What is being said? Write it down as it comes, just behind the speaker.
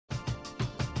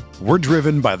We're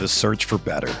driven by the search for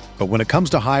better. But when it comes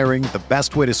to hiring, the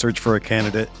best way to search for a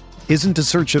candidate isn't to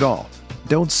search at all.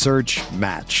 Don't search,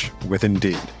 match with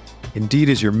Indeed. Indeed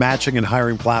is your matching and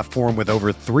hiring platform with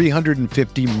over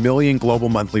 350 million global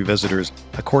monthly visitors,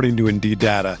 according to Indeed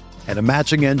data, and a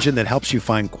matching engine that helps you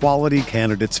find quality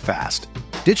candidates fast.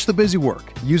 Ditch the busy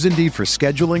work. Use Indeed for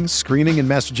scheduling, screening, and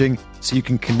messaging so you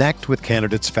can connect with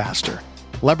candidates faster.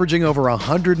 Leveraging over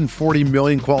 140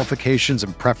 million qualifications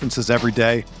and preferences every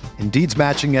day, Indeed's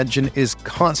matching engine is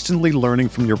constantly learning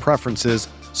from your preferences,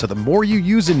 so the more you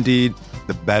use Indeed,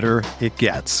 the better it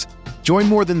gets. Join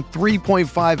more than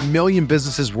 3.5 million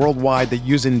businesses worldwide that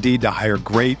use Indeed to hire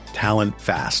great talent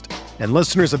fast. And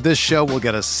listeners of this show will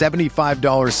get a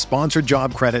 $75 sponsored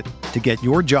job credit to get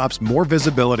your jobs more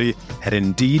visibility at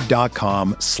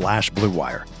Indeed.com/Blue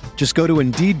Wire. Just go to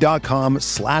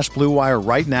Indeed.com/Blue Wire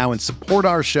right now and support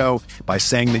our show by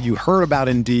saying that you heard about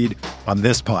Indeed on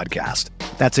this podcast.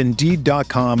 That's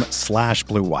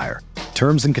Indeed.com/Blue Wire.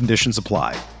 Terms and conditions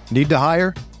apply. Need to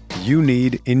hire? You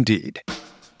need Indeed.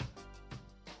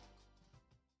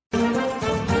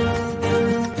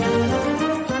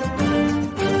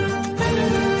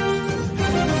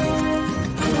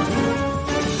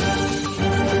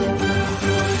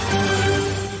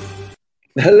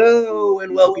 Hello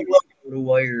and welcome to The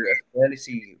Wire, a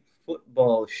fantasy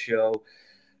football show.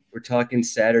 We're talking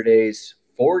Saturday's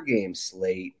 4-game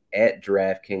slate at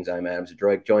DraftKings. I'm Adam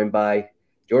Zdroik, joined by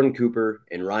Jordan Cooper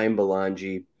and Ryan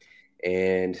Belangi.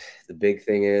 And the big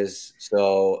thing is,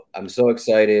 I'm so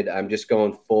excited. I'm just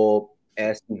going full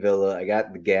Aston Villa. I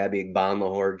got the Gabby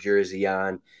Agbonlahor jersey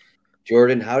on.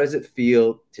 Jordan, how does it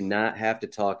feel to not have to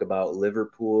talk about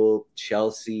Liverpool,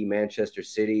 Chelsea, Manchester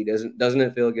City? Doesn't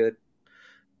it feel good?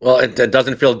 Well, it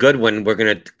doesn't feel good when we're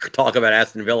going to talk about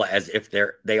Aston Villa as if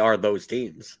they are those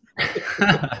teams.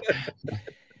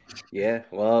 Yeah,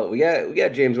 well, we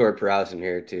got James Ward-Prowse in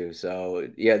here too. So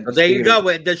yeah, there you go.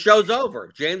 The show's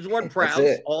over. James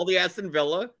Ward-Prowse, all the Aston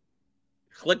Villa.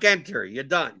 Click enter. You're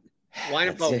done. Line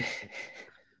of vote.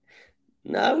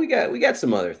 No, we got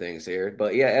some other things here,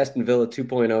 but yeah, Aston Villa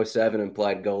 2.07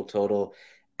 implied goal total.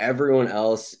 Everyone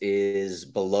else is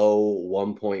below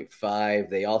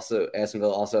 1.5. Aston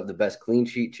Villa also have the best clean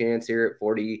sheet chance here at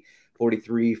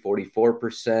 43,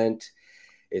 44%.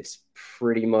 It's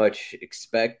pretty much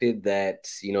expected that,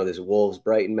 this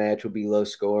Wolves-Brighton match will be low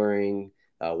scoring,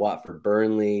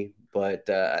 Watford-Burnley. But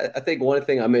I think one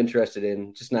thing I'm interested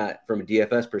in, just not from a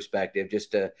DFS perspective,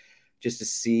 just to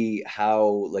see how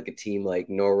like a team like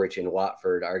Norwich and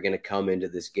Watford are going to come into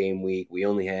this game week. We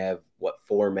only have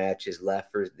 4 matches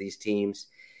left for these teams,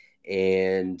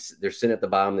 and they're sitting at the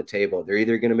bottom of the table. They're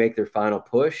either going to make their final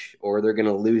push or they're going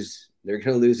to lose. They're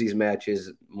going to lose these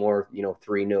matches more, 3-0,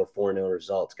 4-0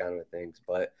 results kind of things.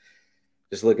 But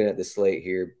just looking at the slate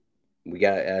here, we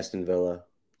got Aston Villa.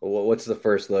 What's the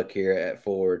first look here at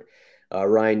forward?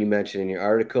 Ryan, you mentioned in your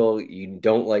article you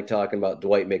don't like talking about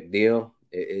Dwight McNeil.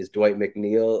 Is Dwight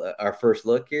McNeil our first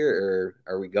look here, or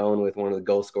are we going with one of the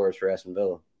goal scorers for Aston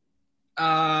Villa?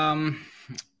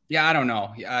 Yeah, I don't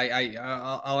know.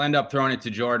 I'll end up throwing it to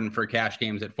Jordan for cash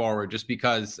games at forward just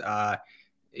because,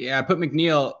 I put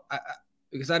McNeil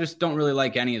because I just don't really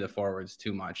like any of the forwards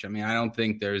too much. I mean, I don't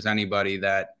think there's anybody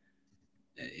that,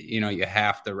 you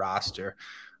have to roster.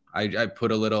 I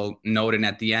put a little note in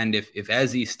at the end. If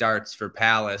Eze starts for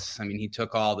Palace, I mean, he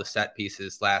took all the set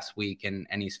pieces last week and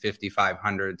he's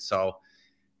 5,500. So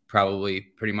probably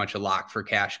pretty much a lock for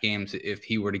cash games if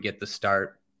he were to get the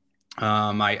start.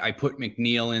 I put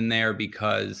McNeil in there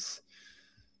because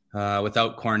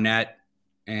without Cornet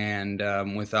and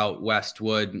without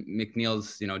Westwood,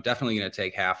 McNeil's, definitely going to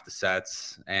take half the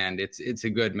sets, and it's a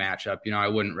good matchup. I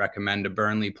wouldn't recommend a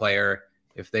Burnley player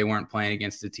if they weren't playing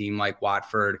against a team like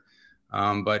Watford.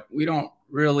 But we don't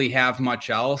really have much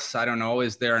else. I don't know.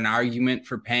 Is there an argument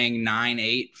for paying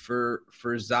 9-8 for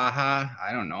Zaha?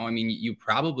 I don't know. I mean, you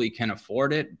probably can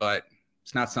afford it, but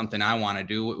it's not something I want to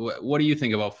do. What do you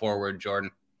think about forward,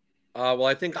 Jordan? Well,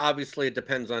 I think obviously it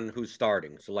depends on who's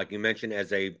starting. So like you mentioned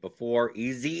before,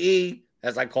 Easy-E,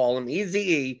 as I call him,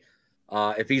 Easy-E.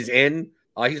 If he's in,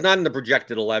 he's not in the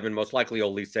projected 11. Most likely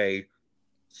Olise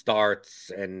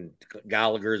starts and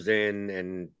Gallagher's in,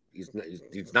 and he's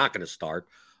not going to start.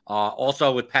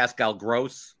 Also with Pascal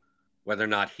Gross, whether or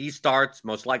not he starts,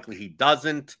 most likely he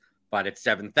doesn't, but it's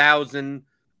 7,000.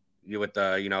 With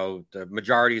the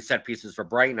majority of set pieces for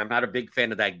Brighton. I'm not a big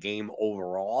fan of that game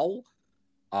overall,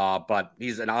 but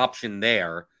he's an option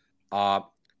there.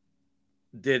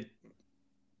 The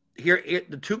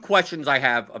two questions I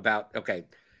have about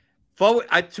forward.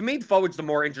 To me, forward's the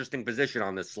more interesting position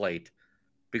on this slate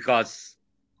because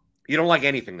you don't like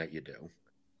anything that you do.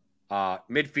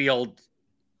 Midfield,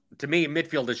 to me,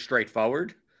 midfield is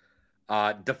straightforward.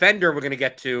 Defender, we're going to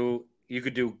get to. You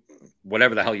could do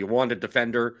whatever the hell you want at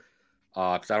defender,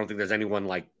 because I don't think there's anyone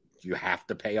like you have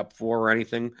to pay up for or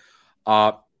anything.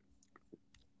 Do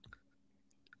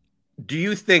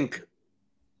you think,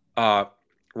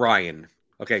 Ryan?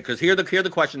 Okay, because here are the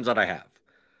questions that I have.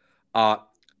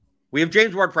 We have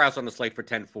James Ward-Prowse on the slate for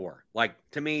 10-4. Like,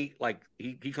 to me, like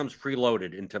he comes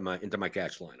preloaded into my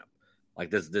cash lineup. Like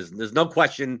there's no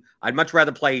question. I'd much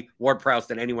rather play Ward-Prowse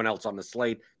than anyone else on the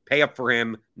slate. Pay up for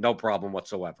him, no problem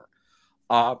whatsoever.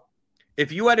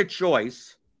 If you had a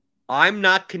choice, I'm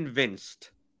not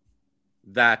convinced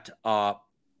that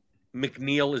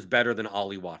McNeil is better than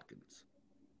Ollie Watkins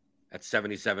at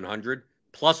 7,700.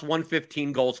 Plus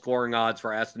 115 goal scoring odds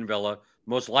for Aston Villa.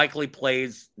 Most likely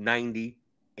plays 90,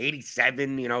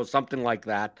 87, something like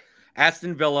that.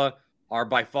 Aston Villa are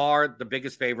by far the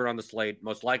biggest favorite on the slate.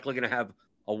 Most likely going to have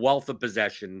a wealth of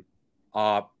possession.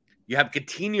 You have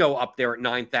Coutinho up there at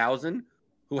 9,000,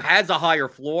 who has a higher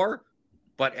floor,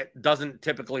 but it doesn't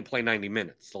typically play 90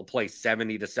 minutes. He'll play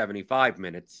 70 to 75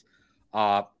 minutes.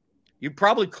 You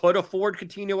probably could afford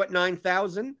Coutinho at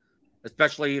 9,000,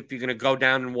 especially if you're going to go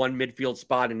down in one midfield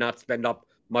spot and not spend up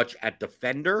much at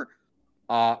defender.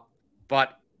 And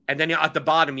then at the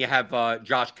bottom, you have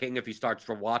Josh King if he starts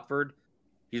for Watford.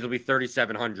 He'll be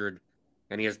 3,700,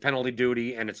 and he has penalty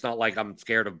duty, and it's not like I'm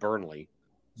scared of Burnley.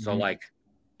 So,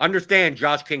 understand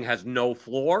Josh King has no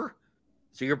floor,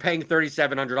 so you're paying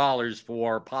 $3,700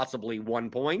 for possibly 1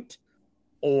 point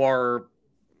or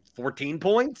 14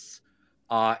 points.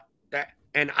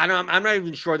 And I'm not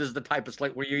even sure this is the type of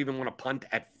slate where you even want to punt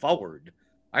at forward.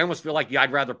 I almost feel like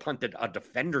I'd rather punt at a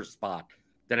defender spot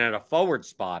than at a forward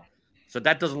spot. So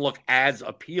that doesn't look as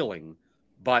appealing.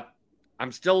 But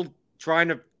I'm still trying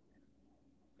to...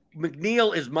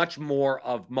 McNeil is much more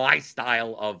of my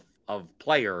style of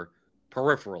player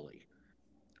peripherally.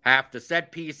 Half the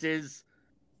set pieces,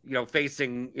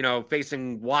 facing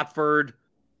Watford.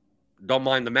 Don't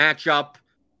mind the matchup.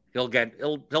 He'll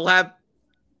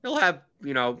have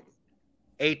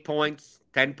 8 points,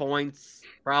 10 points,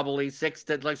 probably 6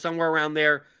 to like somewhere around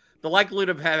there. The likelihood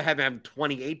of having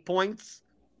 28 points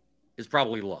is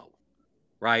probably low,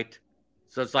 right?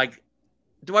 So it's like,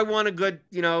 do I want a good,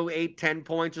 8, 10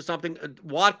 points or something?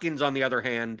 Watkins, on the other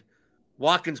hand,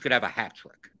 Watkins could have a hat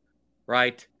trick,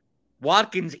 right?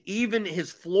 Watkins, even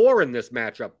his floor in this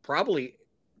matchup probably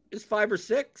is 5 or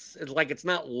 6. It's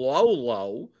not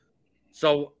low.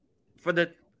 So for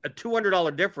a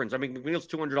 $200 difference, I mean, McNeil's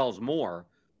 $200 more.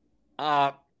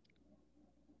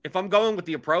 If I'm going with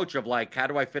the approach of how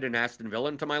do I fit in Aston Villa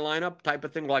into my lineup type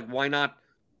of thing, why not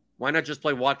just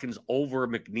play Watkins over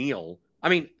McNeil? I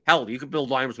mean, hell, you could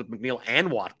build lineups with McNeil and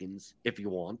Watkins if you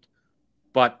want.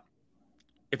 But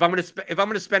if I'm going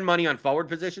to spend money on forward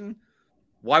position,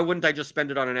 why wouldn't I just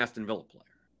spend it on an Aston Villa player?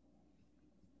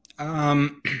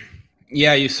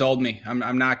 Yeah, you sold me.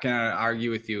 I'm not going to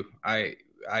argue with you. I'd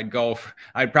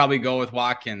probably go with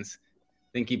Watkins.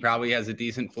 I think he probably has a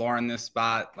decent floor in this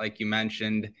spot, like you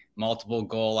mentioned, multiple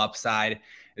goal upside.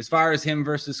 As far as him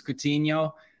versus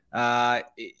Coutinho,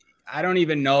 I don't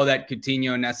even know that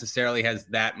Coutinho necessarily has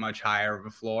that much higher of a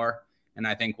floor, and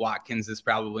I think Watkins is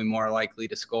probably more likely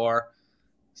to score.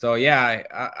 So yeah,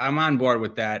 I'm on board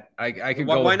with that. I could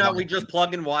go. Why not? We just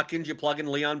plug in Watkins. You plug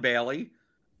in Leon Bailey.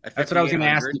 That's what I was going to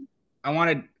ask you. I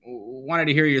wanted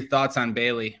to hear your thoughts on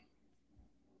Bailey.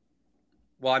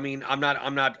 Well, I mean, I'm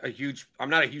not a huge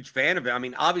fan of it. I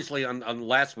mean, obviously on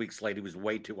last week's slate, he was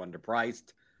way too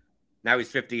underpriced. Now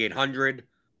he's 5,800.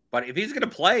 But if he's going to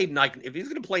play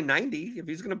 90,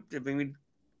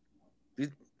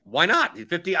 why not?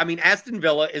 50. I mean, Aston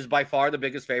Villa is by far the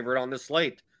biggest favorite on this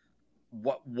slate.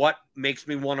 What makes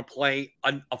me want to play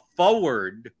a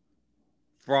forward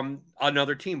from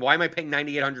another team? Why am I paying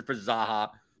 9,800 for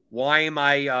Zaha? Why am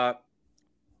I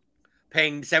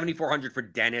paying 7,400 for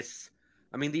Dennis?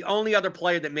 I mean, the only other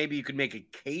player that maybe you could make a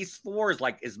case for is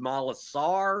Ismail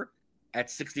Assar at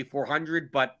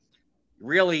 6,400, but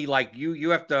really, you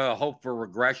have to hope for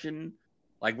regression.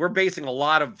 We're basing a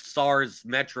lot of Sar's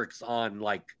metrics on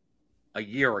a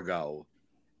year ago,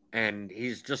 and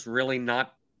he's just really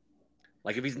not.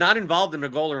 If he's not involved in a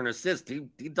goal or an assist, he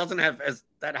doesn't have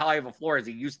that high of a floor as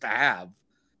he used to have.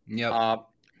 Yeah.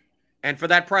 And for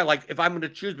that price, if I'm going to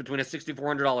choose between a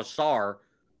 $6,400 Sar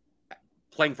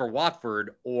playing for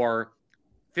Watford or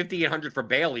 5,800 for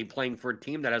Bailey playing for a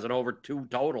team that has an over 2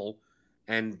 total,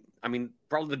 and I mean,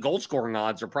 probably the goal scoring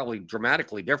odds are probably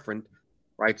dramatically different,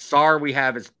 right? Sar we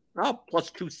have is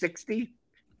plus 260,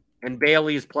 and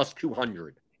Bailey is plus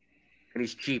 200, and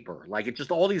he's cheaper. It's just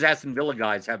all these Aston Villa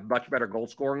guys have much better goal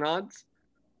scoring odds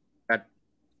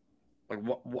Like,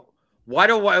 why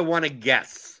do I want to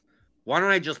guess? Why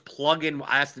don't I just plug in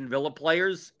Aston Villa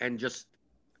players and just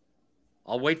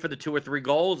I'll wait for the 2 or 3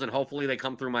 goals and hopefully they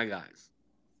come through my guys.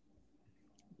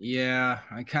 Yeah,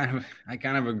 I kind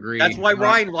of agree. That's why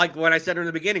Ryan, like what I said in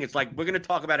the beginning, it's like we're going to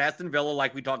talk about Aston Villa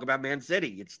like we talk about Man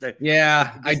City. It's the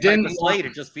I didn't slate.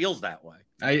 It just feels that way.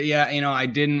 I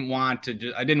didn't want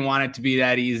it to be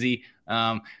that easy.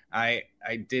 I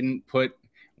didn't put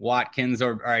Watkins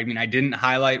I didn't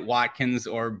highlight Watkins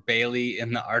or Bailey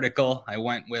in the article. I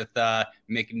went with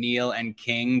McNeil and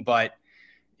King, but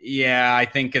yeah, I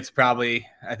think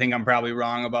I'm probably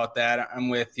wrong about that. I'm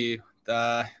with you.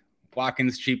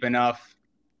 Watkins cheap enough.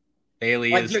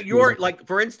 Bailey is you're like,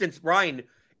 for instance, Ryan,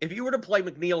 if you were to play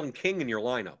McNeil and King in your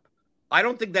lineup, I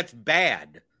don't think that's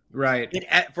bad. Right.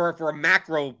 For a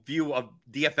macro view of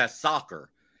DFS soccer.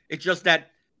 It's just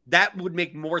that would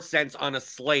make more sense on a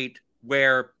slate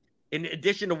where, in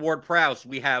addition to Ward-Prowse,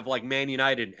 we have like Man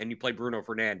United and you play Bruno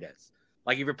Fernandes.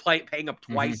 Like if you're paying up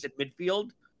twice at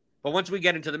midfield. But once we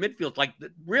get into the midfield, like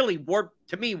really,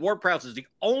 Ward-Prowse is the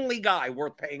only guy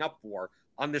worth paying up for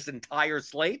on this entire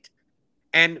slate.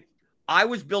 And I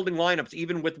was building lineups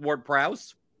even with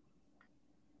Ward-Prowse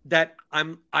that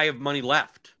I have money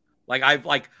left.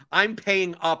 I'm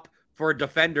paying up for a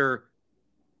defender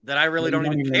that I really don't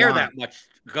even care that much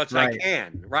because I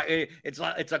can, right?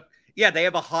 They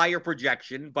have a higher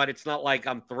projection, but it's not like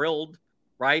I'm thrilled,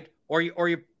 right? Or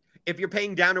if you're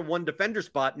paying down at one defender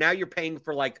spot, now you're paying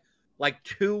for like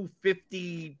two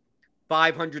 $500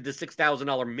 to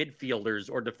 $6,000 midfielders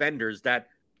or defenders that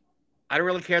I don't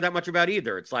really care that much about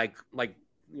either. It's like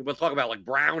we'll talk about like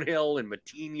Brownhill and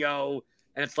Matinho,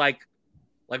 and it's like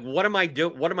what am I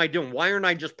doing? Why aren't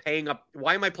I just paying up?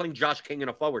 Why am I playing Josh King in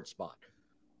a forward spot?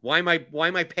 Why am I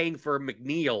paying for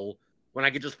McNeil when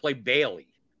I could just play Bailey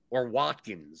or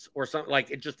Watkins or something?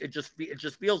 Like it just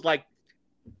feels like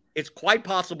it's quite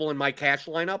possible in my cash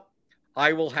lineup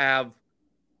I will have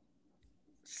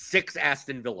 6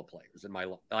 Aston Villa players in my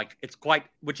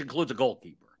which includes a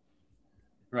goalkeeper.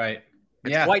 Right.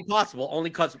 It's quite possible, only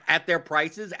because at their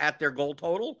prices, at their goal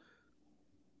total,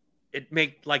 it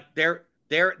make like they're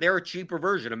a cheaper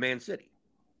version of Man City.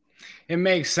 It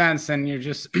makes sense, and you're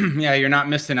just you're not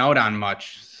missing out on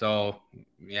much. So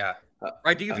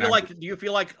right. Do you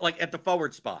feel like at the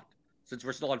forward spot, since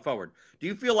we're still on forward, do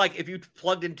you feel like if you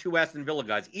plugged in 2 Aston Villa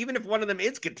guys, even if one of them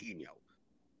is Coutinho,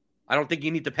 I don't think you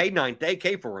need to pay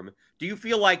 $9K for him. Do you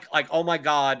feel like oh my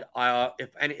God,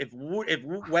 if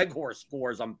Weghorst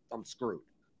scores, I'm screwed.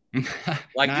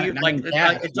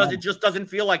 It just doesn't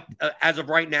feel like as of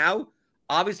right now.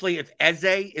 Obviously, if Eze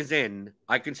is in,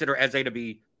 I consider Eze to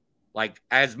be like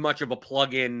as much of a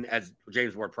plug-in as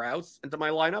James Ward-Prowse into my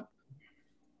lineup.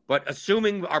 But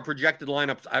assuming our projected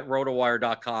lineups at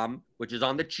rotowire.com, which is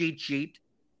on the cheat sheet,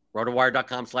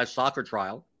 rotowire.com/soccer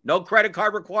trial, no credit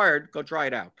card required. Go try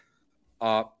it out.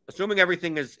 Assuming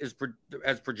everything is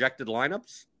as projected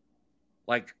lineups,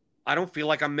 like I don't feel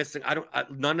like I'm missing.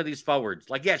 None of these forwards.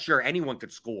 Like, yeah, sure, anyone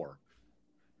could score,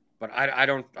 but I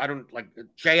don't like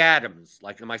Jay Adams.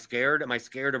 Like, am I scared? Am I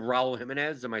scared of Raul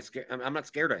Jimenez? Am I scared? I'm not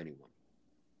scared of anyone.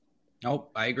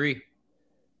 Nope, I agree.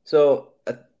 So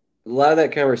a lot of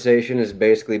that conversation is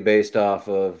basically based off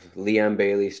of Leon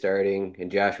Bailey starting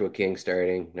and Joshua King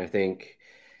starting, and I think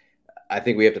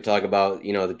we have to talk about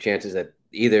the chances that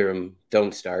either of them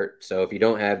don't start. So if you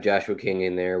don't have Joshua King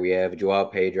in there, we have Joao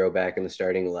Pedro back in the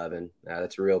starting 11.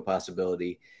 That's a real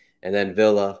possibility. And then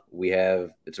Villa,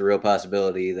 it's a real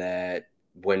possibility that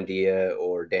Buendia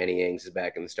or Danny Ings is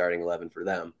back in the starting 11 for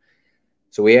them.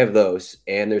 So we have those.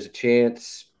 And there's a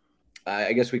chance,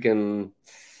 I guess we can,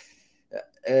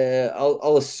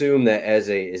 I'll assume that Eze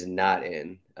is not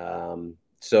in.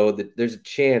 So there's a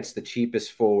chance the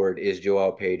cheapest forward is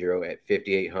Joao Pedro at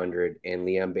 5,800 and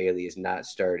Leon Bailey is not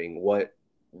starting. What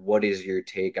is your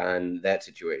take on that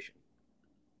situation?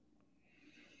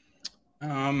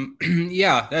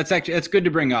 That's good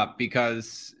to bring up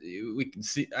because we can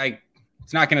see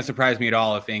it's not going to surprise me at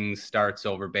all if Ings starts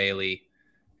over Bailey.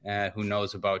 Who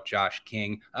knows about Josh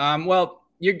King? Well,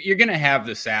 you're going to have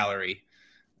the salary.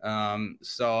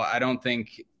 So I don't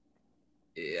think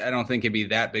it'd be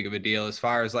that big of a deal as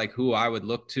far as like who I would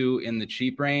look to in the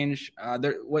cheap range.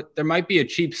 There might be a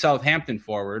cheap Southampton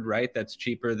forward, right? That's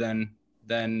cheaper than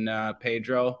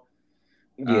Pedro.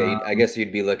 Yeah, I guess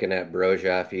you'd be looking at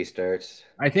Broja if he starts.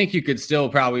 I think you could still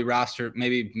probably roster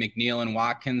maybe McNeil and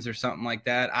Watkins or something like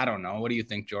that. I don't know. What do you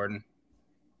think, Jordan?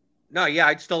 No,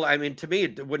 yeah, to me,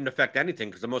 it wouldn't affect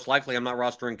anything because most likely I'm not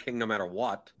rostering King no matter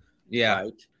what. Yeah.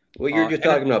 Right? Well, you're just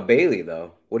talking about Bailey,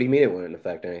 though. What do you mean it wouldn't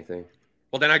affect anything?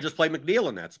 Well, then I just play McNeil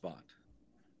in that spot.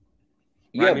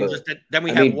 Yeah, I mean, but then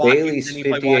we have Watkins, Bailey's and you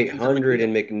play 5,800 Watkins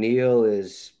and McNeil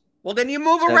is well, then you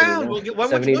move around. Once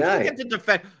we 79. get to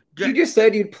defend, You just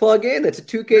said you'd plug in. That's a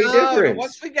 2K difference. No,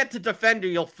 once we get to defender,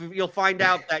 you'll find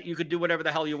out that you could do whatever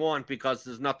the hell you want because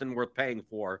there's nothing worth paying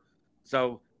for.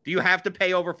 So, do you have to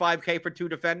pay over 5K for 2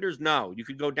 defenders? No, you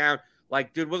could go down.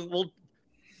 Like, dude,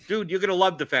 dude, you're gonna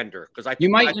love defender because I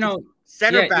think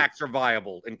center backs are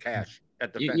viable in cash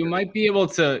at defender. You might be able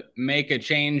to make a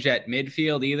change at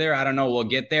midfield either. I don't know. We'll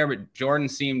get there, but Jordan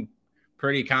seemed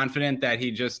pretty confident that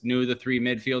he just knew the 3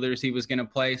 midfielders he was going to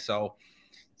play. So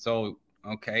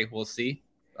okay, we'll see.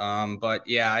 But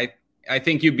yeah, I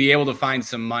think you'd be able to find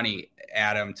some money,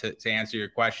 Adam, to answer your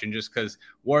question, just because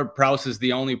Ward-Prowse is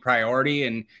the only priority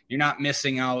and you're not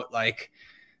missing out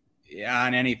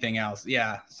on anything else.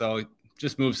 Yeah. So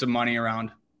just move some money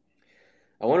around.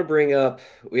 I want to bring up,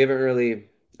 we've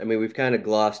kind of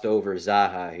glossed over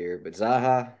Zaha here, but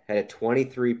Zaha had a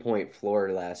 23-point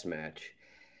floor last match.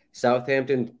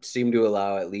 Southampton seemed to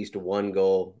allow at least 1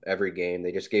 goal every game.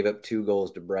 They just gave up 2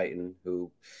 goals to Brighton,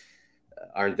 who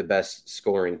aren't the best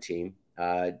scoring team.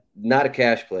 Not a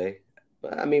cash play.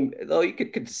 But, though you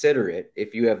could consider it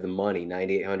if you have the money.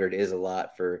 9,800 is a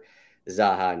lot for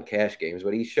Zaha in cash games,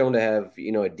 but he's shown to have,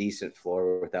 a decent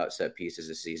floor without set pieces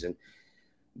this season.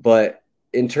 But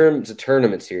in terms of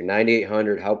tournaments here,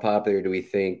 9,800, how popular do we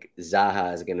think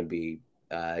Zaha is going to be?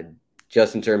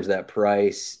 Just in terms of that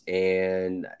price.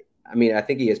 And I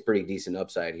think he has pretty decent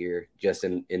upside here just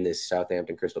in this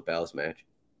Southampton Crystal Palace match.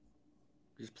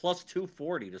 He's plus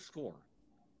 240 to score.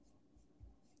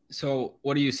 So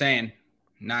what are you saying?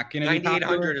 Not going to be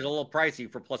 9,800 is a little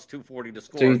pricey for plus 240 to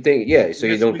score. So you think, so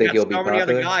you don't think he'll be popular? So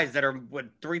many other guys that are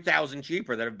 3,000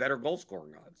 cheaper that have better goal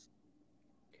scoring odds.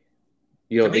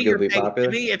 You don't think he'll be popular?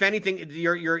 To me, if anything,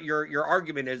 your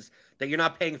argument is that you're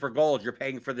not paying for goals. You're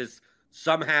paying for this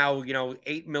somehow,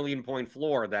 8 million point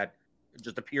floor that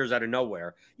just appears out of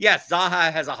nowhere. Yes,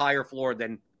 Zaha has a higher floor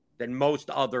than most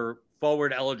other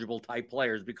forward eligible type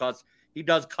players because he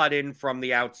does cut in from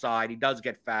the outside. He does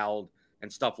get fouled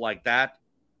and stuff like that.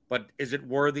 But is it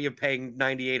worthy of paying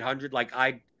 9,800? Like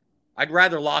I'd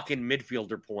rather lock in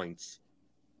midfielder points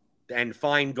and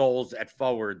find goals at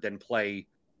forward than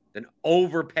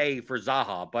overpay for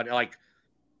Zaha. But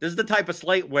this is the type of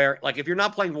slate where if you're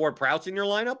not playing Ward-Prowse in your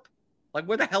lineup,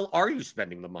 where the hell are you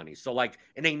spending the money? So,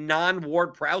 in a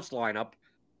non-Ward-Prowse lineup,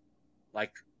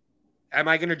 am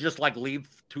I going to just, leave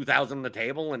 2,000 on the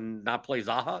table and not play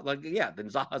Zaha? Then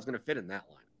Zaha's going to fit in that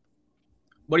line.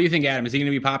 What do you think, Adam? Is he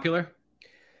going to be popular?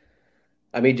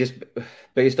 Just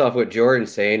based off what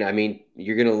Jordan's saying,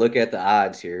 you're going to look at the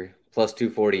odds here, plus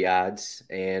 240 odds.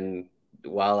 And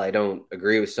while I don't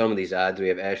agree with some of these odds, we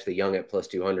have Ashley Young at plus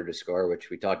 200 to score, which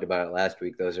we talked about it last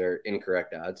week. Those are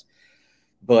incorrect odds.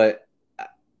 But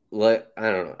I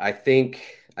don't know. I think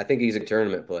he's a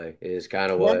tournament play is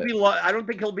kind of what. I don't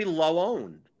think he'll be low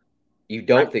owned. You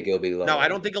don't think he'll be low? No, I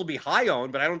don't think he'll be high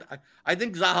owned, but I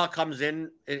think Zaha comes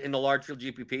in the large field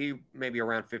GPP maybe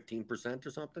around 15% or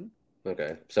something.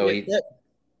 Okay, so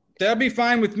that'd be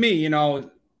fine with me. I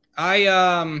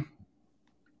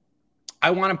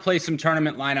want to play some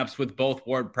tournament lineups with both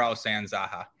Ward-Prowse and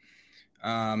Zaha.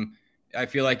 I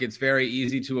feel like it's very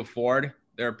easy to afford.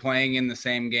 They're playing in the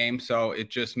same game, so it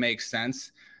just makes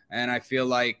sense. And I feel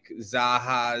like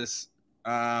Zaha's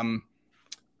that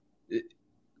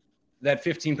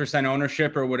 15%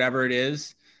 ownership or whatever it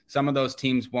is, some of those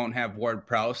teams won't have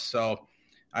Ward-Prowse, so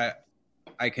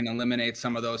I can eliminate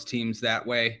some of those teams that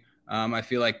way. I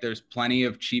feel like there's plenty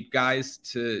of cheap guys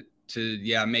to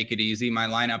make it easy. My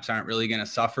lineups aren't really going to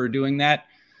suffer doing that.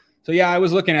 So I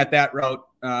was looking at that route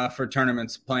for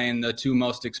tournaments, playing the 2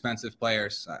 most expensive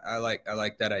players. I like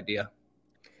that idea.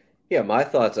 Yeah, my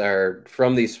thoughts are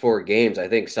from these 4 games, I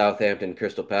think Southampton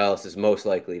Crystal Palace is most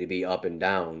likely to be up and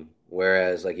down.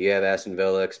 Whereas you have Aston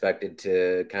Villa expected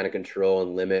to kind of control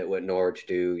and limit what Norwich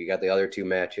do. You got the other 2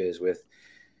 matches with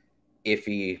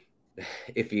iffy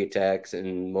attacks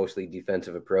and mostly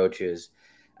defensive approaches.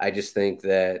 I just think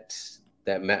that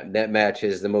match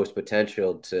has the most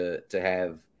potential to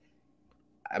have.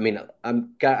 I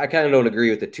kind of don't agree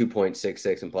with the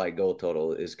 2.66 implied goal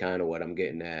total is kind of what I'm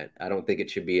getting at. I don't think it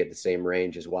should be at the same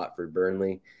range as Watford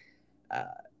Burnley.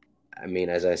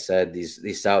 As I said,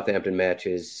 these Southampton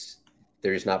matches,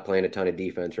 they're just not playing a ton of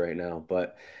defense right now.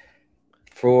 But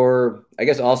I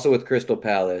guess also with Crystal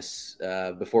Palace,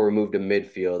 before we move to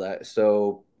midfield,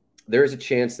 so there's a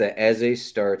chance that Eze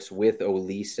starts with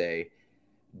Olise.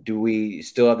 Do we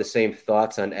still have the same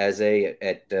thoughts on Eze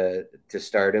to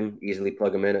start him? Easily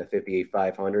plug him in at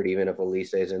 58,500, even if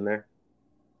Olise is in there?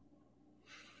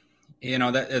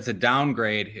 That's a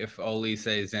downgrade if Olise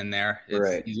is in there.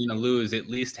 Right. He's going to lose at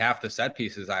least half the set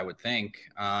pieces, I would think.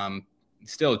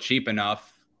 Still cheap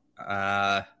enough.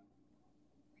 I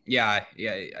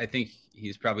think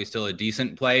he's probably still a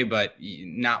decent play, but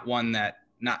not one that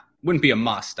wouldn't be a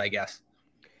must, I guess.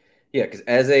 Yeah, because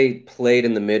Eze played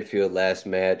in the midfield last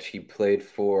match. He played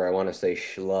for, I want to say,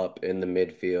 Schlupp in the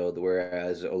midfield,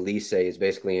 whereas Olise is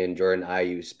basically in Jordan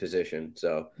Ayew's position.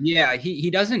 So yeah,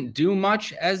 he doesn't do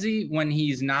much, Eze, when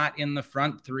he's not in the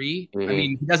front three. Mm-hmm. I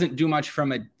mean, he doesn't do much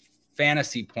from a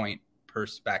fantasy point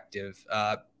perspective,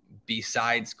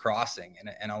 besides crossing,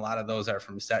 and a lot of those are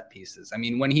from set pieces. I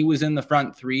mean, when he was in the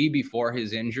front three before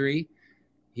his injury,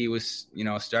 he was,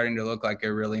 starting to look like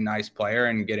a really nice player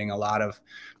and getting a lot of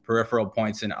peripheral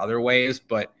points in other ways.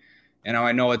 But,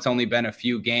 I know it's only been a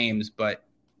few games, but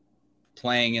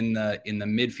playing in the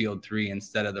midfield three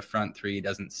instead of the front three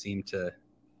doesn't seem to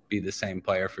be the same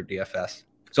player for DFS.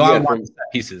 So I would want the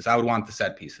set pieces. I would want the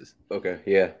set pieces. Okay.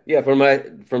 Yeah. Yeah. From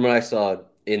what I saw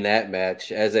in that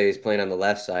match, Eze is playing on the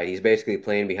left side. He's basically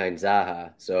playing behind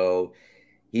Zaha. So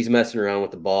he's messing around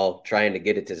with the ball, trying to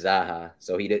get it to Zaha.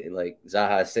 So he didn't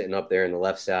Zaha is sitting up there in the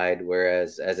left side,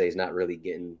 whereas Eze is not really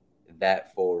getting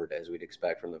that forward as we'd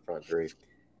expect from the front three.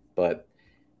 But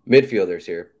midfielders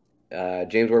here,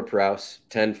 James Ward-Prowse,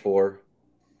 10-4,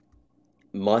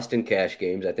 must in cash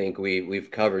games. I think we've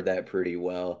covered that pretty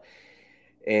well,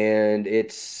 and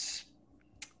it's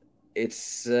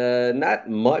not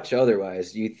much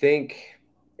otherwise. You think?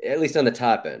 At least on the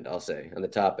top end, I'll say. On the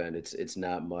top end, it's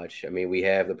not much. I mean, we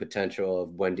have the potential of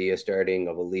Buendia starting,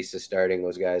 of Olise starting.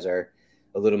 Those guys are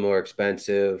a little more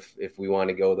expensive. If we want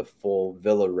to go the full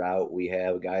Villa route, we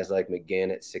have guys like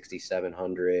McGinn at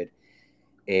 6,700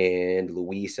 and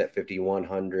Luis at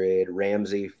 5,100,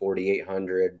 Ramsey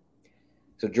 4,800.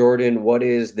 So, Jordan, what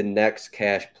is the next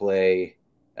cash play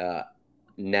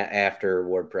after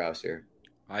Ward-Prowse here?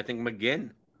 I think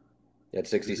McGinn. At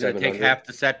 6,700. Take half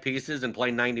the set pieces and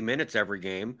play 90 minutes every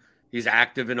game. He's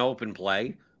active in open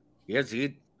play. He has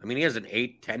an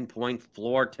 8-10 point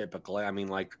floor typically. I mean,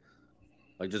 like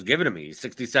just give it to me. He's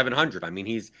 6,700. I mean,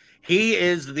 he's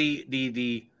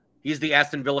the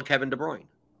Aston Villa Kevin De Bruyne,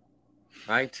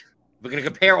 right? We're gonna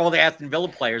compare all the Aston Villa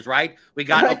players, right? We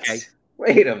got what? Okay.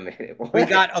 Wait a minute.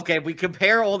 What? We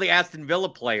compare all the Aston Villa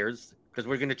players because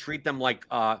we're gonna treat them like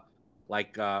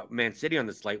Man City on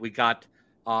the slate. We got.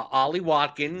 Ollie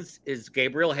Watkins is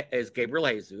Gabriel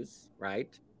Jesus,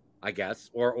 right? I guess,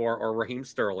 or Raheem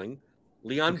Sterling.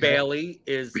 Leon Bailey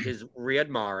is Riyad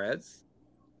Mahrez.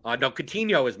 No,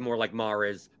 Coutinho is more like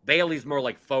Mahrez. Bailey's more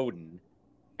like Foden,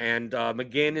 and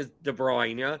McGinn is De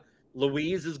Bruyne.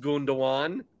 Louise is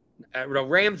Gundogan.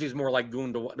 Ramsey's more like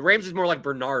Gundogan. Ramsey's more like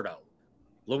Bernardo.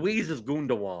 Louise is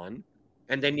Gundogan.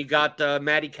 And then you got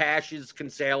Matty Cash is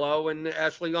Cancelo and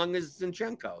Ashley Young is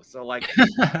Zinchenko. So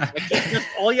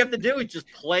all you have to do is just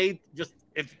play. Just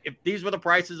if these were the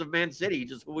prices of Man City,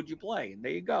 just who would you play? And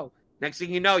there you go. Next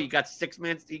thing you know, you got six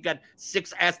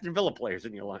Aston Villa players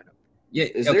in your lineup. Yeah.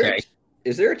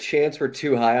 Is there a chance we're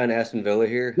too high on Aston Villa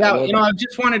here? Yeah. I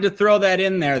just wanted to throw that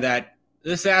in there that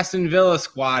this Aston Villa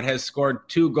squad has scored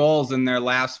 2 goals in their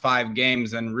last 5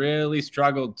 games and really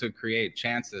struggled to create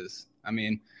chances. I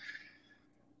mean,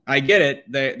 I get it.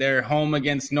 They're home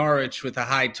against Norwich with a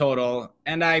high total,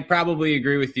 and I probably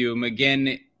agree with you.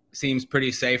 McGinn seems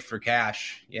pretty safe for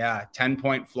cash. Yeah,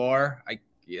 10-point floor.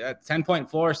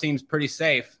 10-point floor seems pretty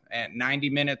safe at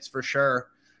 90 minutes for sure.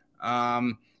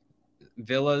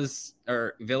 Villa's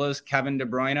Kevin De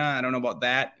Bruyne. I don't know about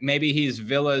that. Maybe he's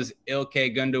Villa's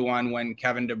Ilkay Gundogan when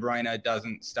Kevin De Bruyne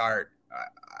doesn't start.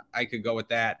 I could go with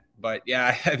that, but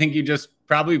yeah, I think you just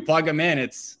probably plug him in.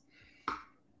 It's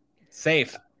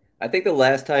safe. I think the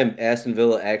last time Aston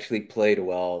Villa actually played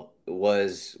well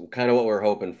was kind of what we're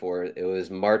hoping for. It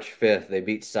was March 5th. They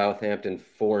beat Southampton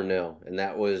 4-0, and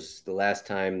that was the last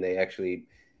time they actually,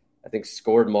 I think,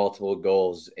 scored multiple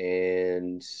goals,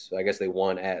 and I guess they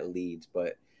won at Leeds.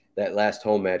 But that last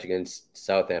home match against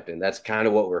Southampton, that's kind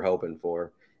of what we're hoping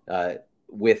for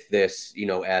with this,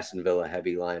 Aston Villa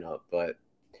heavy lineup. But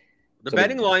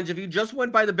betting lines, if you just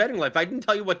went by the betting line, if I didn't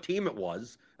tell you what team it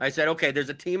was, I said, okay, there's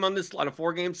a team on a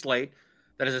 4-game slate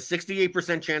that has a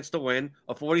 68% chance to win,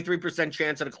 a 43%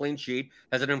 chance at a clean sheet,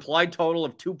 has an implied total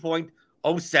of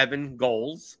 2.07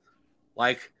 goals.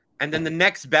 And then the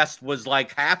next best was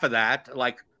half of that.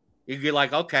 You'd be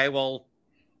like, okay, well,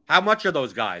 how much are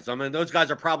those guys? I mean, those guys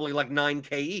are probably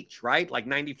 $9K each, right?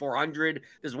 9,400.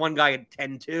 There's one guy at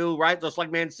 10-2, right? Just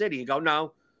like Man City. You go,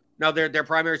 no, their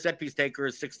primary set piece taker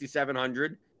is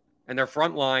 6,700. And their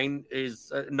front line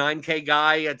is a $9K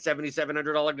guy, a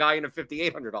 $7,700 guy, and a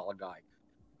 $5,800 guy.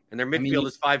 and their midfield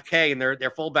is 5K, and their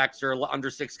fullbacks are under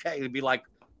 6K. It'd be like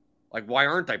why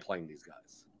aren't I playing these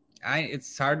guys?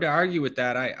 It's hard to argue with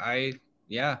that.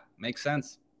 Yeah, makes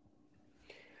sense.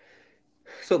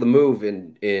 So the move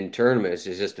in tournaments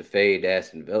is just to fade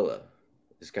Aston Villa.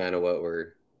 Is kind of what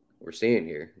we're seeing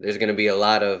here. There's going to be a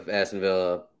lot of Aston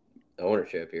Villa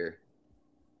ownership here.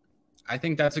 I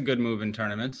think that's a good move in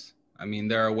tournaments. I mean,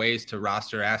 there are ways to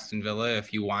roster Aston Villa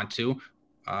if you want to.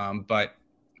 But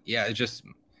yeah, it's just,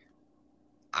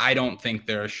 I don't think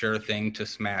they're a sure thing to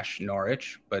smash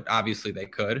Norwich, but obviously they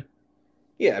could.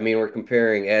 Yeah, I mean, we're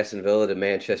comparing Aston Villa to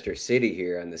Manchester City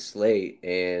here on the slate.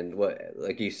 And what,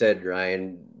 like you said,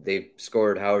 Ryan, they've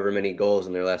scored however many goals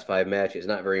in their last 5 matches.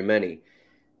 Not very many.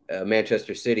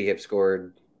 Manchester City have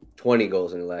scored 20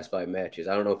 goals in the last 5 matches.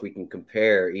 I don't know if we can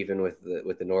compare even with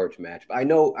the Norwich match. But I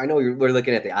know we're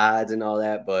looking at the odds and all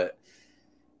that, but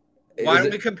why don't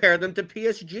we compare them to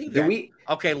PSG then?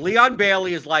 Okay, Leon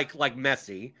Bailey is like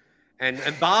Messi, and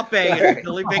Mbappe is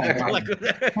really big.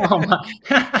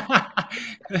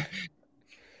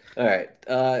 All right.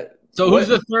 So who's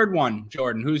the third one,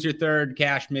 Jordan? Who's your third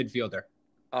cash midfielder?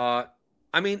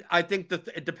 I mean, I think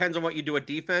it depends on what you do at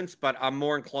defense, but I'm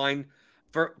more inclined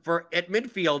for at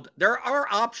midfield. There are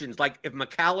options, like if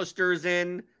McAllister's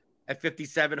in at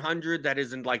 5,700, that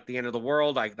isn't like the end of the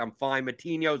world. I'm fine.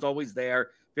 Matinho's always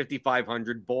there,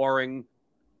 5,500, boring.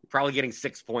 Probably getting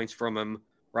 6 points from him,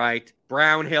 right?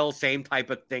 Brownhill, same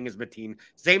type of thing as Matin,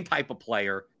 same type of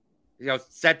player.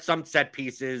 Some set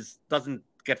pieces, doesn't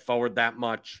get forward that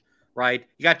much, right?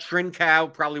 You got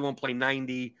Trincao, probably won't play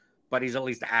 90, but he's at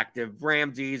least active.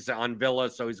 Ramsey's on Villa,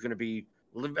 so he's going to be.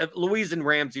 Luiz and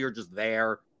Ramsey are just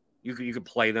there. You could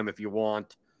play them if you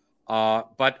want.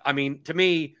 But I mean, to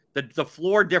me, the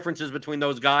floor differences between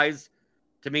those guys,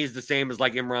 to me, is the same as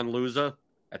like Imran Louza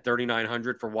at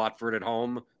 3,900 for Watford at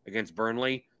home against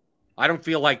Burnley. I don't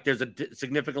feel like there's a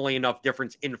significantly enough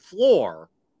difference in floor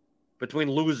between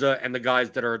Louza and the guys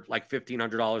that are like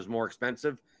 $1,500 more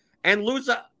expensive. And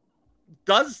Louza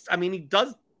does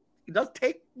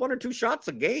take 1 or 2 shots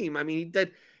a game. I mean,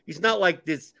 he's not like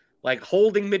this like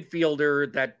holding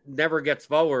midfielder that never gets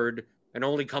forward and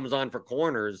only comes on for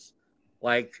corners.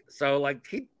 He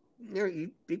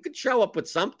could show up with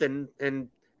something. And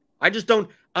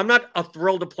I'm not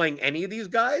thrilled to playing any of these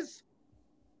guys,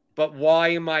 but why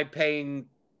am I paying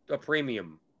a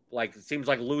premium? Like, it seems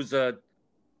like Louza,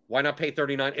 why not pay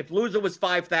 39? If Louza was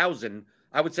 5,000,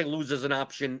 I would say Louza's an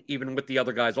option even with the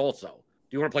other guys also.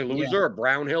 Do you want to play Louza or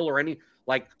Brownhill or any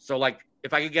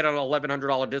if I could get an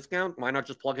 $1,100 discount, why not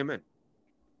just plug him in?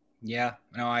 Yeah,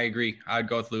 no, I agree. I'd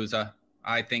go with Louza.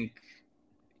 I think,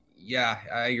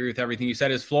 I agree with everything you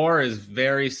said. His floor is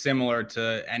very similar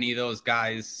to any of those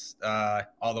guys,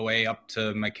 all the way up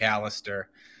to McAllister.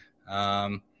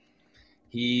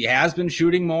 He has been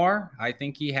shooting more. I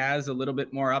think he has a little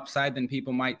bit more upside than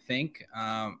people might think.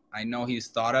 I know he's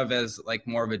thought of as like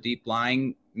more of a deep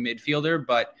lying midfielder,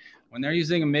 but when they're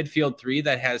using a midfield 3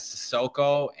 that has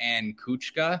Sissoko and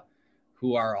Kuchka,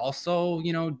 who are also,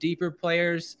 deeper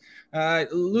players,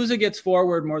 Louza gets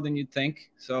forward more than you'd think.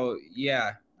 So,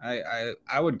 yeah,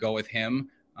 I would go with him.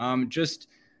 Just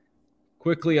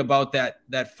quickly about that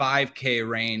 5K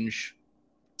range.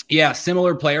 Yeah,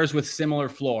 similar players with similar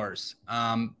floors.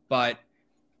 But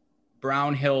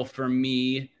Brownhill for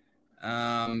me,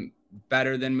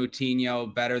 better than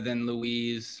Moutinho, better than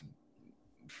Luiz,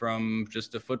 from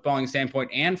just a footballing standpoint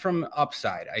and from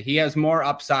upside. He has more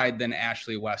upside than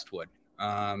Ashley Westwood.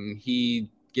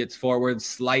 He gets forward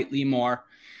slightly more,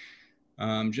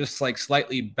 just like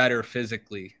slightly better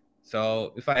physically.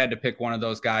 So if I had to pick one of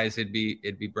those guys, it'd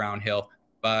be Brownhill.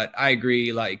 But I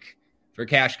agree, like for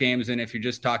cash games, and if you're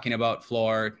just talking about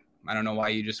floor, I don't know why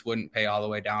you just wouldn't pay all the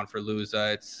way down for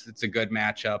Louza. It's a good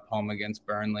matchup home against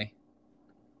Burnley.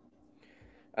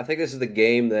 I think this is the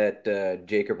game that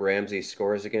Jacob Ramsey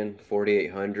scores again,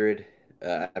 4,800.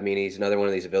 I mean, he's another one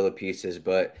of these Villa pieces,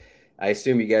 but I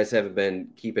assume you guys haven't been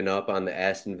keeping up on the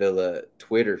Aston Villa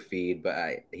Twitter feed,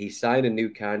 but he signed a new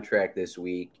contract this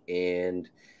week, and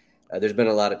there's been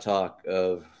a lot of talk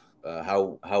of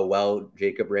how well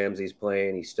Jacob Ramsey's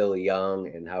playing. He's still young,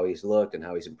 and how he's looked and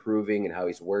how he's improving and how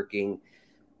he's working.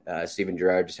 Steven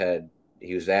Gerrard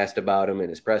he was asked about him in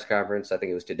his press conference. I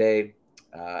think it was today.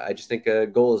 I just think a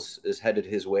goal is headed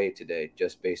his way today,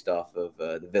 just based off of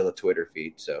the Villa Twitter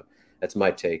feed. So that's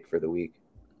my take for the week.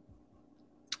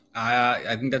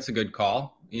 I think that's a good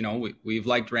call. We've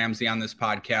liked Ramsey on this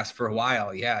podcast for a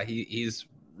while. Yeah, he's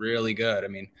really good. I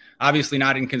mean, obviously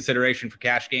not in consideration for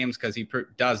cash games because he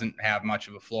doesn't have much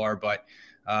of a floor, but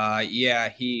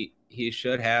he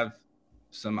should have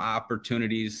some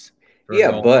opportunities.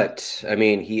 But I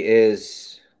mean, he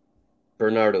is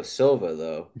Bernardo Silva,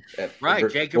 though. Right.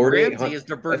 Jacob Ramsey is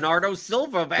the Bernardo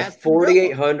Silva of Aston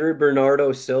 4,800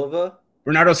 Bernardo Silva.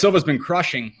 Bernardo Silva's been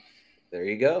crushing. There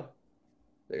you go.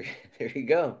 There you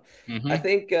go. Mm-hmm. I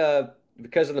think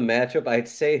because of the matchup, I'd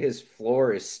say his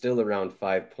floor is still around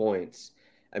 5 points.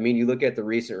 I mean, you look at the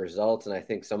recent results, and I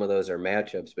think some of those are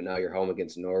matchups, but now you're home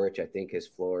against Norwich. I think his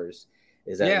floor is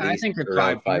at least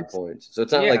around 5 points. So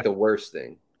it's not like the worst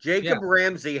thing. Jacob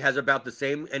Ramsey has about the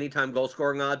same anytime goal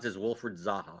scoring odds as Wilfred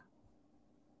Zaha.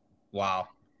 Wow.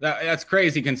 That's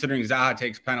crazy considering Zaha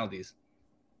takes penalties.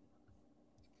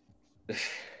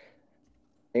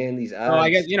 And these odds. So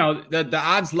I guess, the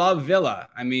odds love Villa.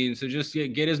 I mean, so just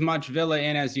get as much Villa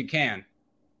in as you can.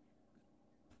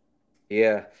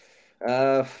 Yeah.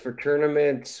 For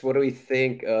tournaments, what do we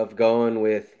think of going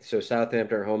with? So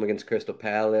Southampton are home against Crystal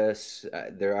Palace.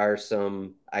 There are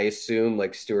some, I assume,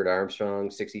 like Stuart Armstrong,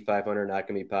 6,500, not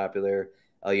going to be popular.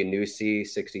 Elyounoussi,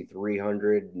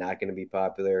 6,300, not going to be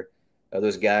popular.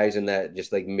 Those guys in that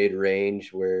just like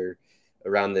mid-range where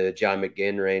around the John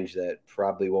McGinn range that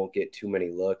probably won't get too many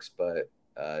looks. But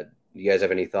you guys have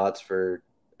any thoughts for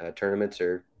tournaments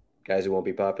or guys who won't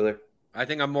be popular? I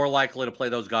think I'm more likely to play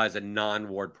those guys in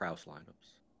non-Ward-Prowse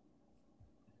lineups.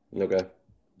 Okay.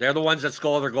 They're the ones that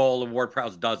score their goal and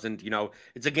Ward-Prowse doesn't.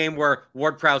 It's a game where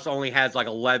Ward-Prowse only has like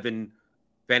 11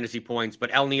 fantasy points, but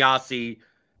El Niasi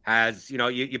has,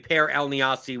 you pair El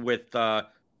Niasi with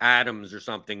Adams or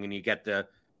something and you get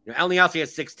El Niasi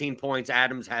has 16 points.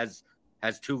 Adams has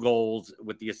 2 goals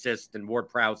with the assist, and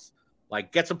Ward-Prowse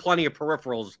gets plenty of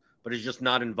peripherals, but is just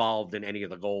not involved in any of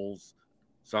the goals.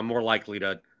 So I'm more likely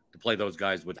to play those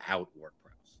guys without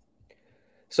Ward-Prowse.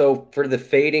 So for the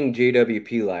fading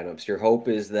JWP lineups, your hope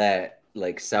is that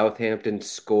Southampton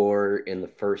score in the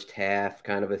first half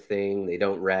kind of a thing. They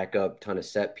don't rack up a ton of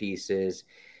set pieces,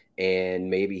 and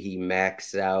maybe he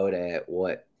maxes out at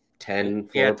 10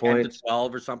 floor points? 10 to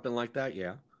 12 or something like that.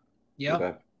 Yeah. Yeah.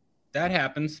 Okay. That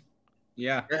happens.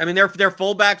 Yeah. I mean, their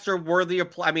fullbacks are worthy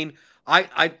of play. I mean,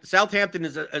 Southampton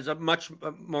is a much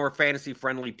more fantasy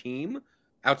friendly team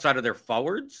outside of their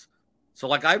forwards.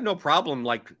 So I have no problem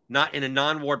not in a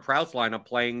non-Ward-Prowse lineup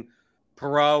playing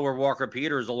Perot or Walker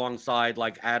Peters alongside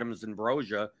Adams and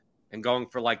Broja and going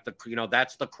for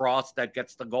that's the cross that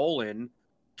gets the goal in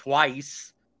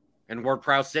twice, and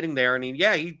Ward-Prowse sitting there and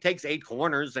he takes 8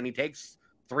 corners and he takes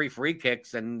 3 free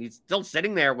kicks and he's still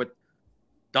sitting there with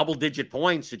double-digit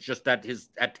points. It's just that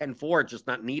at 10-4, it's just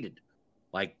not needed.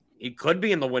 He could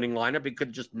be in the winning lineup. He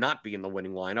could just not be in the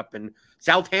winning lineup. And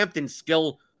Southampton's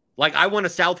skill, I won a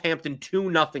Southampton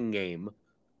 2-0 game.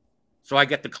 So I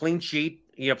get the clean sheet.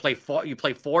 You play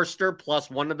Forster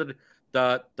plus one of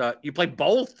you play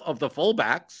both of the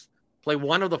fullbacks, play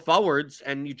one of the forwards,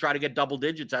 and you try to get double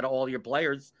digits out of all your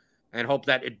players and hope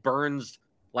that it burns.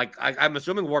 I'm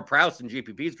assuming Ward-Prowse in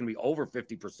GPP is going to be over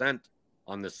 50%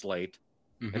 on this slate.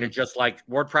 Mm-hmm. And it just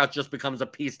Ward-Prowse just becomes a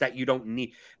piece that you don't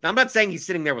need. Now, I'm not saying he's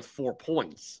sitting there with 4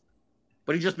 points,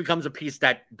 but he just becomes a piece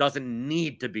that doesn't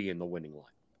need to be in the winning line.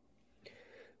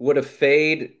 Would a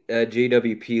fade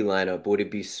JWP lineup, would it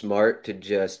be smart to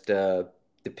just,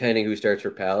 depending who starts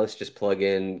for Palace, just plug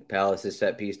in Palace's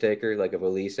set piece taker? If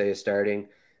Olise is starting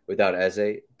without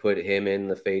Eze, put him in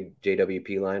the fade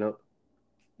JWP lineup?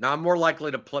 Now, I'm more likely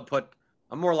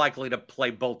to play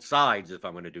both sides if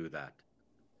I'm going to do that.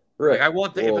 Right. I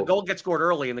want if a goal gets scored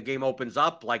early and the game opens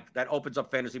up, that opens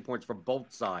up fantasy points for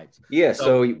both sides. Yeah.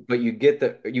 But you get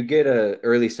a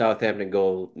early Southampton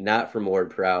goal not from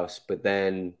Ward-Prowse, but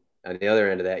then on the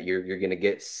other end of that, you're going to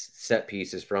get set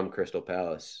pieces from Crystal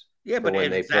Palace. Yeah, but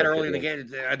if it's that early in the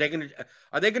game, are they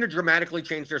going to dramatically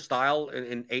change their style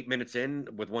in 8 minutes in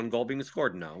with 1 goal being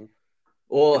scored? No.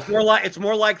 Well, it's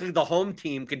more likely the home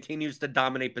team continues to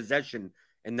dominate possession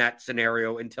in that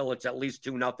scenario until it's at least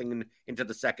 2-0 into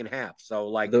the second half.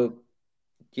 So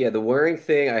the worrying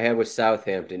thing I have with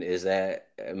Southampton is that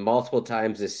multiple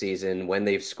times this season, when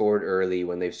they've scored early,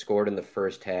 when they've scored in the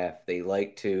first half, they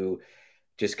like to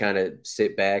just kind of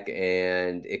sit back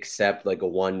and accept a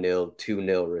 1-0,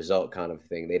 2-0 result kind of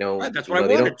thing. They don't. Right, that's what I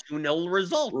want, a 2-0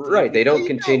 result. Right. They don't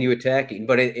continue attacking.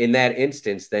 But in that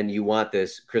instance, then you want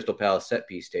this Crystal Palace set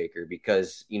piece taker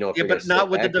because, but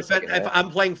not with the defense. If I'm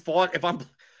playing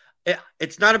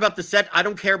it's not about the set. I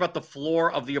don't care about the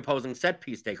floor of the opposing set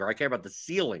piece taker. I care about the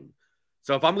ceiling.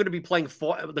 So if I'm going to be playing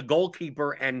the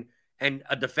goalkeeper and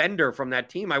a defender from that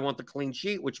team, I want the clean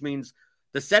sheet, which means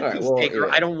the set piece taker,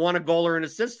 I don't want a goal or an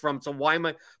assist from. So why am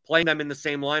I playing them in the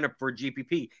same lineup for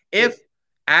GPP? If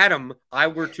Adam, I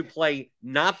were to play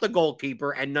not the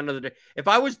goalkeeper and none of if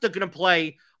I was going to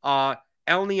play El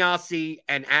Niasi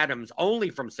and Adams only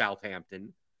from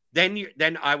Southampton,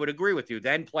 then I would agree with you.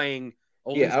 Then playing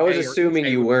Yeah, I was assuming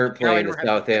you weren't playing the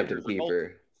Southampton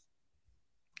keeper.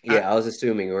 Yeah, I was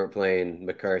assuming you weren't playing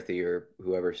McCarthy or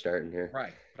whoever's starting here.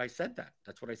 Right, but I said that.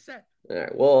 That's what I said. All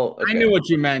right. Well, okay. I knew what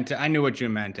you meant. Adam.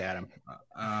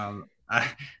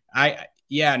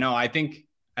 I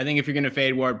think if you're going to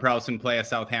fade Ward-Prowse and play a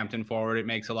Southampton forward, it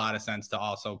makes a lot of sense to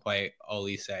also play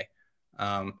Olise.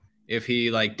 If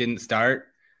he didn't start,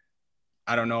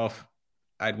 I don't know if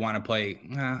I'd want to play.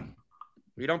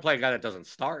 You don't play a guy that doesn't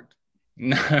start.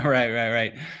 No,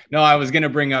 right. No, I was going to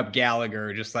bring up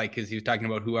Gallagher just because he was talking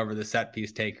about whoever the set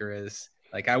piece taker is.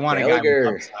 I want Gallagher. A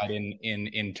guy with upside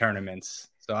in tournaments.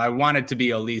 So I want it to be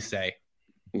Olise.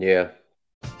 Yeah.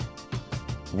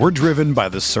 We're driven by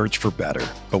the search for better.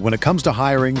 But when it comes to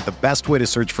hiring, the best way to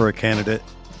search for a candidate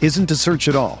isn't to search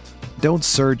at all. Don't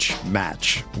search,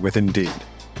 match with Indeed.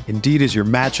 Indeed is your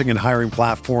matching and hiring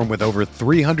platform with over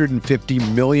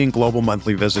 350 million global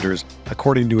monthly visitors,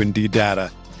 according to Indeed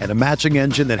data, and a matching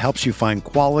engine that helps you find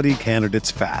quality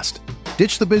candidates fast.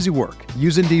 Ditch the busy work.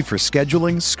 Use Indeed for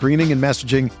scheduling, screening, and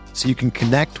messaging so you can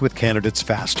connect with candidates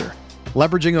faster.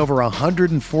 Leveraging over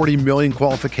 140 million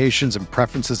qualifications and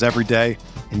preferences every day,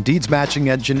 Indeed's matching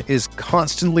engine is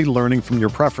constantly learning from your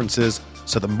preferences,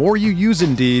 so the more you use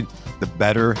Indeed, the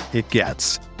better it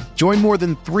gets. Join more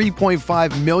than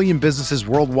 3.5 million businesses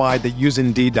worldwide that use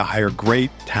Indeed to hire great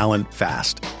talent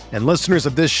fast. And listeners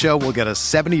of this show will get a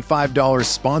 $75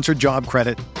 sponsored job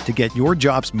credit to get your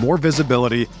jobs more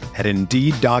visibility at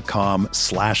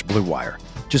Indeed.com/Blue Wire.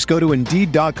 Just go to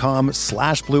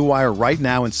Indeed.com/Blue Wire right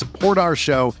now and support our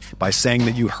show by saying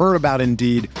that you heard about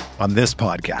Indeed on this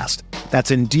podcast.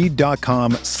 That's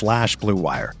Indeed.com/Blue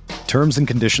Wire. Terms and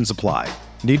conditions apply.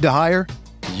 Need to hire?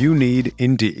 You need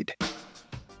Indeed.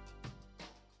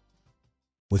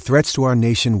 With threats to our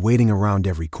nation waiting around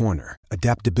every corner,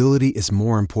 adaptability is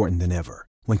more important than ever.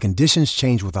 When conditions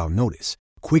change without notice,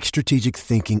 quick strategic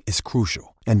thinking is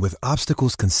crucial. And with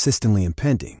obstacles consistently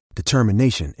impending,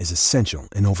 determination is essential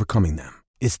in overcoming them.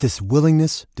 It's this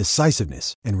willingness,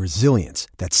 decisiveness, and resilience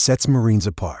that sets Marines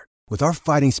apart. With our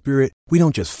fighting spirit, we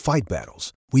don't just fight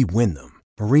battles, we win them.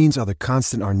 Marines are the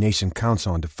constant our nation counts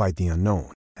on to fight the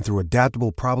unknown. And through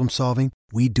adaptable problem solving,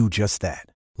 we do just that.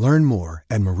 Learn more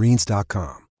at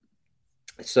Marines.com.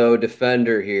 So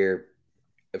defender here,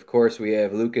 of course, we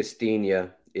have Lucas Digne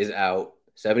is out,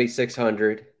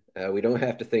 7,600. We don't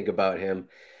have to think about him.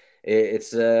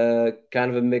 It's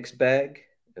kind of a mixed bag.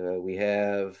 We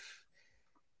have,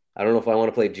 I don't know if I want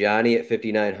to play Johnny at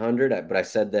 5,900, but I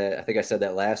said that, I think I said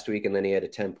that last week, and then he had a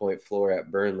 10-point floor at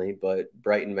Burnley, but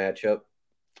Brighton matchup,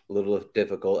 a little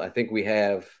difficult. I think we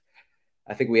have,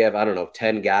 I don't know,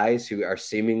 10 guys who are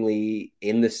seemingly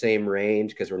in the same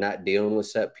range because we're not dealing with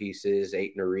set pieces.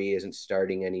 Aït-Nouri isn't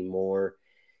starting anymore.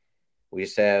 We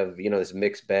just have, this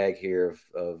mixed bag here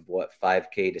of what,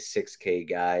 5K to 6K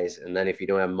guys. And then if you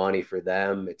don't have money for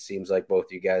them, it seems like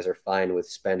both you guys are fine with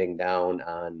spending down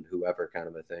on whoever kind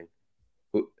of a thing.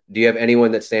 Do you have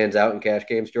anyone that stands out in cash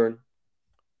games, Jordan?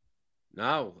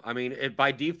 No. I mean,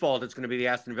 by default, it's going to be the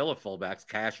Aston Villa fullbacks,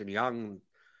 Cash and Young.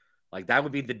 That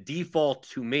would be the default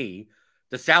to me.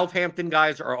 The Southampton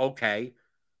guys are okay.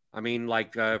 I mean,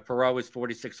 Perot is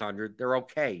 4,600. They're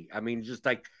okay. I mean, just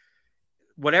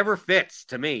whatever fits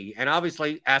to me. And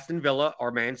obviously Aston Villa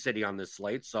or Man City on this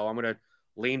slate. So I'm going to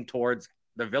lean towards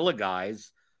the Villa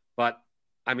guys. But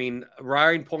I mean,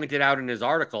 Ryan pointed out in his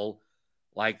article,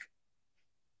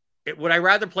 would I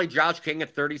rather play Josh King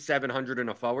at 3,700 in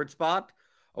a forward spot?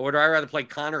 Or would I rather play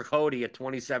Connor Cody at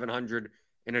 2,700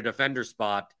 in a defender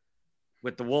spot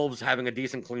with the Wolves having a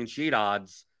decent clean sheet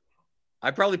odds?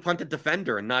 I'd probably punt a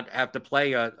defender and not have to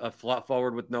play a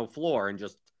forward with no floor and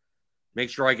just make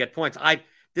sure I get points.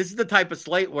 This is the type of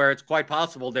slate where it's quite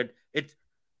possible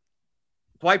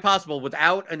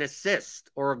without an assist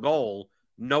or a goal,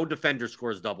 no defender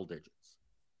scores double digits.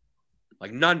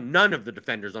 None of the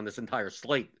defenders on this entire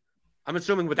slate. I'm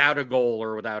assuming without a goal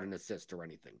or without an assist or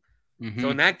anything. Mm-hmm. So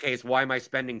in that case, why am I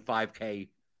spending 5K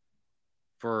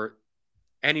for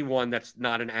anyone that's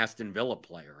not an Aston Villa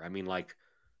player? I mean,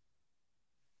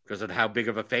 because of how big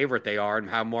of a favorite they are and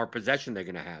how more possession they're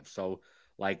going to have. So,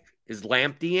 is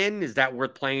Lamptey in? Is that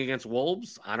worth playing against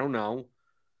Wolves? I don't know,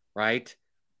 right?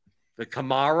 The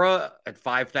Kamara at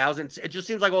 5,000. It just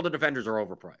seems like all the defenders are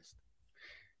overpriced.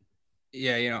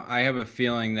 Yeah, I have a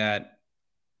feeling that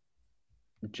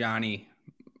Johnny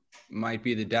might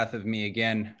be the death of me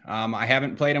again. I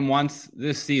haven't played him once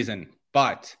this season,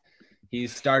 but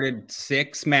he's started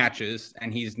 6 matches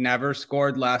and he's never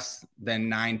scored less than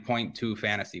 9.2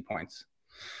 fantasy points.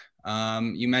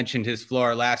 You mentioned his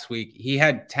floor last week. He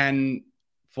had 10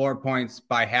 floor points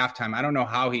by halftime. I don't know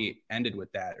how he ended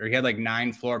with that, or he had like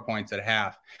 9 floor points at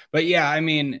half. But yeah, I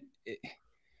mean,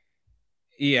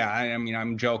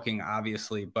 I'm joking,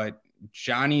 obviously, but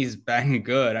Johnny's been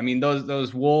good. I mean,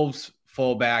 those Wolves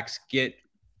fullbacks get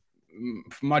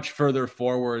much further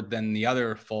forward than the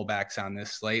other fullbacks on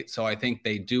this slate. So I think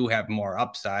they do have more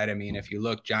upside. I mean, if you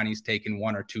look, Johnny's taken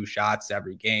 1 or 2 shots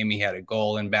every game. He had a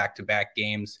goal in back-to-back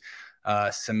games.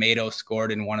 Semedo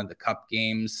scored in one of the cup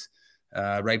games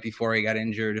right before he got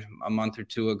injured a month or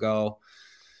 2 ago.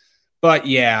 But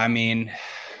yeah, I mean,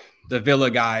 the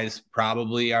Villa guys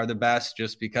probably are the best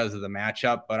just because of the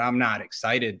matchup, but I'm not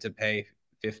excited to pay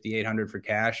 $5,800 for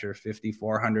Cash or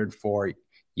 $5,400 for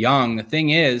Young. The thing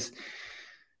is,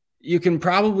 you can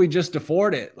probably just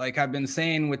afford it. Like I've been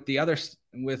saying with the others,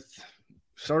 with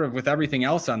everything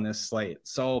else on this slate.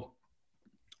 So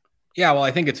yeah, well,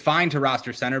 I think it's fine to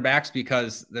roster center backs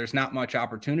because there's not much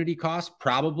opportunity cost.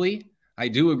 Probably. I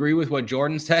do agree with what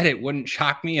Jordan said. It wouldn't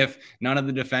shock me if none of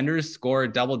the defenders score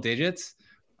double digits.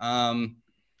 I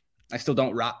still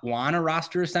don't want to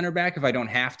roster a center back if I don't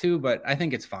have to, but I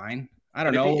think it's fine. I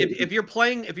don't know. If you're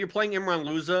playing Imran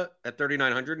Louza at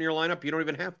 3,900 in your lineup, you don't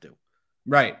even have to.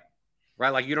 Right.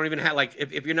 Like you don't even have, like,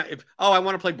 if you're not, I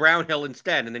want to play Brownhill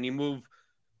instead. And then you move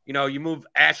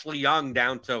Ashley Young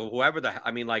down to whoever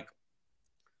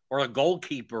or a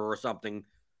goalkeeper or something.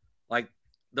 Like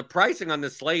the pricing on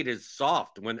this slate is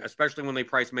soft especially when they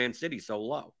price Man City so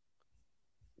low.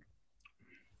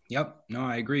 Yep. No,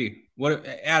 I agree. What,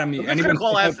 Adam? I'm going to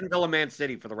call Aston Villa Man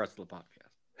City for the rest of the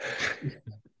podcast.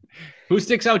 Who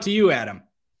sticks out to you, Adam?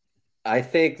 I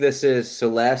think this is so.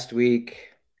 Last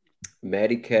week,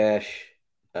 Matty Cash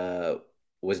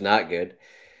was not good.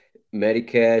 Matty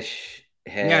Cash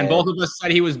had, and both of us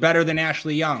said he was better than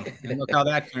Ashley Young, and look how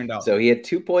that turned out. So he had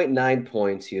 2.9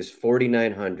 points. He was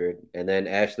 4,900, and then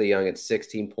Ashley Young at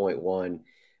 16.1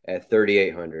 at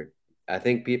 3,800. I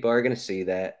think people are going to see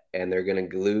that, and they're going to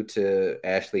glue to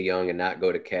Ashley Young and not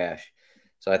go to Cash.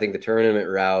 So I think the tournament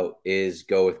route is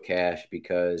go with Cash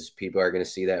because people are going to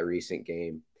see that recent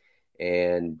game.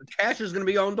 And Cash is going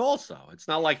to be owned also. It's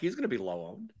not like he's going to be low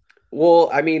owned.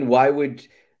 Well, I mean,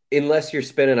 unless you're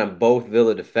spending on both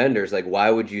Villa defenders, like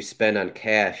why would you spend on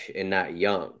Cash and not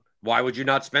Young? Why would you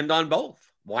not spend on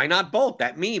both? Why not both?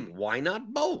 That meme. Why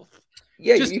not both?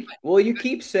 Yeah, you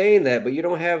keep saying that, but you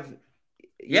don't have.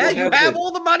 You have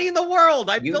all the money in the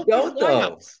world. I built these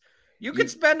lineups. You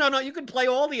could you could play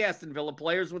all the Aston Villa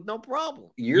players with no problem.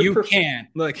 You can.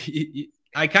 Look,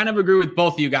 I kind of agree with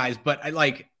both of you guys, but I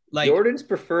like Jordan's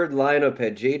preferred lineup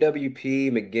had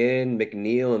JWP, McGinn,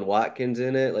 McNeil, and Watkins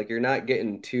in it. Like you're not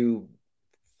getting 2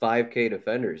 5K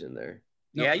defenders in there.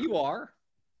 No. Yeah, you are.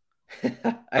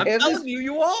 I'm telling you,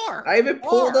 you are. I have it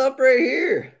pulled up right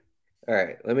here. All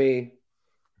right,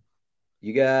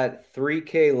 you got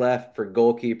 3K left for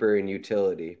goalkeeper and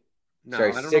utility. No,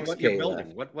 I don't know what you're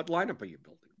building. What lineup are you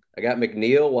building? I got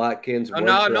McNeil, Watkins. No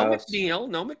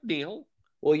McNeil.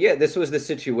 Well, yeah, this was the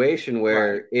situation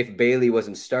where if Bailey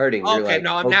wasn't starting, now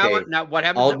what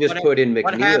happens? I'll just put in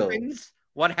McNeil.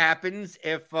 What happens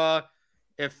if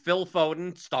Phil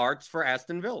Foden starts for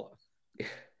Aston Villa,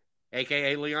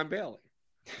 aka Leon Bailey?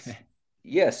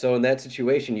 Yeah, so in that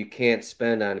situation, you can't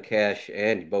spend on Cash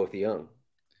and both Young.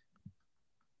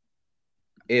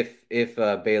 If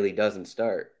Bailey doesn't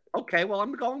start. Okay, well,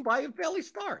 I'm going by if Bailey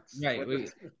starts. Right.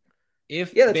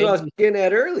 That's what I was getting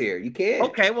at earlier. You can't.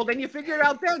 Okay, well, then you figure it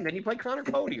out then. Then you play Connor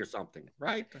Cody or something,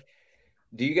 right?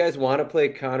 Do you guys want to play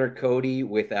Connor Cody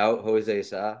without Jose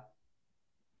Sa?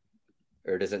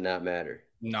 Or does it not matter?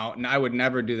 No, I would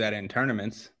never do that in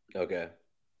tournaments. Okay.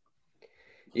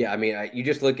 Yeah, I mean, you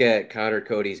just look at Connor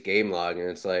Cody's game log, and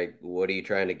it's like, what are you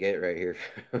trying to get right here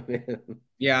from him?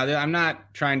 Yeah, I'm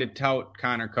not trying to tout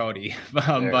Connor Cody, but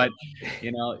I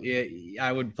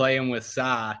would play him with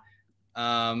Sa.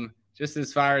 Just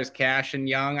as far as Cash and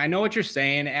Young, I know what you're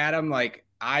saying, Adam. Like,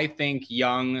 I think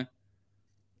Young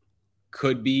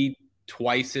could be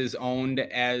twice as owned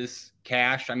as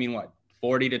Cash. I mean,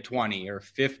 40 to 20 or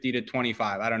 50 to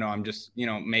 25? I don't know. I'm just,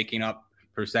 making up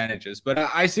percentages, but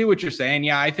I see what you're saying.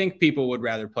 Yeah, I think people would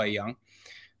rather play Young.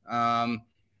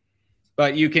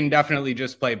 But you can definitely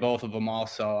just play both of them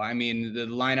also. I mean, the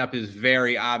lineup is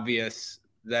very obvious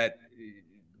that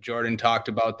Jordan talked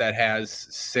about that has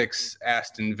 6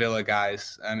 Aston Villa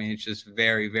guys. I mean, it's just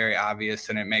very, very obvious,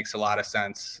 and it makes a lot of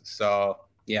sense. So,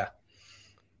 yeah.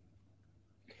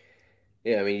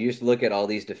 Yeah, I mean, you just look at all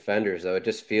these defenders, though. It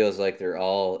just feels like they're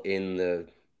all in the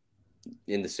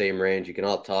same range. You can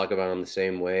all talk about them the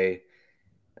same way.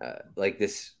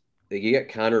 You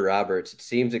get Connor Roberts. It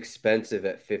seems expensive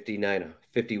at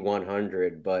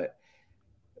 5,100, but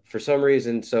for some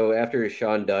reason, so after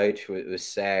Sean Deitch was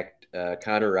sacked,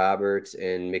 Connor Roberts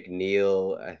and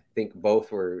McNeil, I think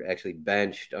both were actually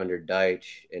benched under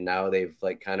Deitch, and now they've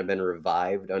like kind of been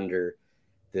revived under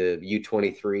the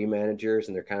U23 managers,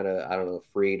 and they're kind of, I don't know,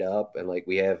 freed up. And like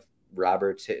we have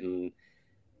Roberts hitting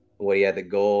what he had the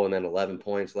goal and then 11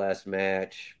 points last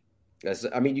match.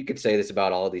 I mean, you could say this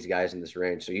about all of these guys in this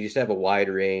range. So you just have a wide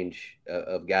range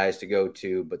of guys to go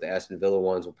to, but the Aston Villa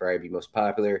ones will probably be most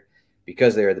popular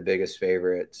because they are the biggest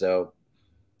favorite. So,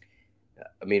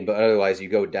 I mean, but otherwise you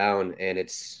go down and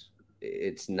it's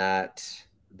not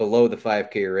below the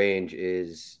 5K range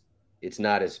it's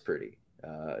not as pretty.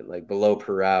 Like below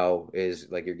Perau is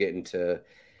like you're getting to,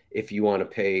 if you want to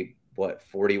pay what,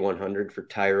 4,100 for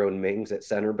Tyrone Mings at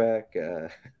center back.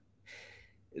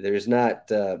 There's not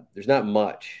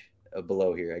much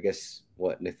below here. I guess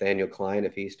what, Nathaniel Klein,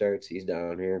 if he starts, he's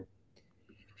down here.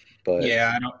 But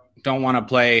yeah, I don't want to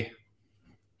play.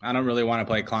 I don't really want to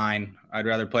play Klein. I'd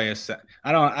rather play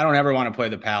I don't ever want to play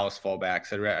the Palace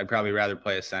fullbacks. I'd probably rather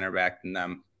play a center back than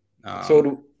them.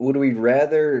 So would we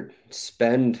rather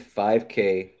spend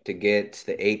 5K to get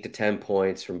the 8 to 10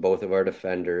 points from both of our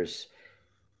defenders,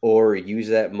 or use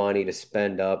that money to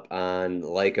spend up on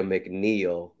like a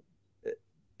McNeil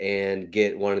and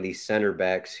get one of these center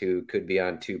backs who could be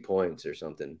on 2 points or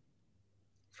something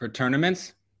for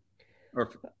tournaments?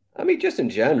 I mean, just in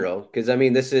general, because I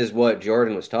mean, this is what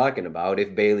Jordan was talking about.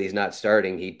 If Bailey's not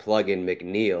starting, he'd plug in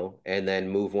McNeil and then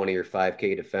move one of your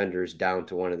 5K defenders down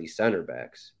to one of these center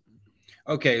backs.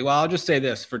 Okay, well, I'll just say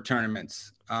this for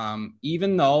tournaments.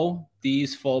 Even though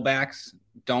these fullbacks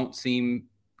don't seem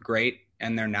great,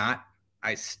 and they're not,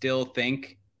 I still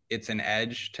think it's an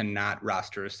edge to not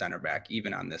roster a center back,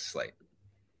 even on this slate.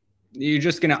 You're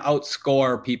just going to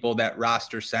outscore people that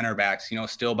roster center backs,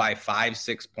 still by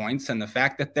 5-6 points. And the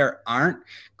fact that there aren't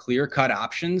clear-cut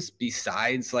options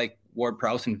besides like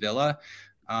Ward-Prowse and Villa,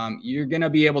 you're going to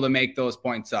be able to make those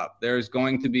points up. There's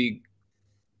going to be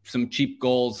some cheap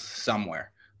goals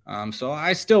somewhere. So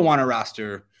I still want to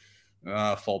roster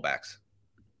fullbacks.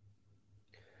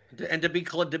 And to be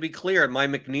clear, my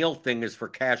McNeil thing is for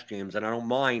cash games, and I don't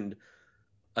mind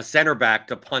a center back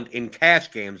to punt in cash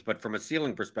games, but from a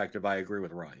ceiling perspective, I agree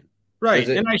with Ryan. Right.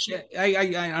 And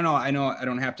I know I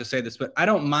don't have to say this, but I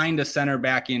don't mind a center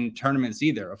back in tournaments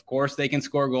either. Of course, they can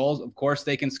score goals. Of course,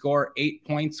 they can score 8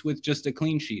 points with just a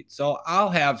clean sheet. So I'll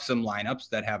have some lineups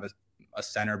that have a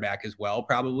center back as well,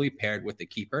 probably paired with the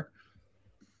keeper.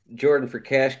 Jordan, for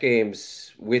cash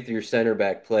games with your center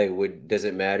back play, does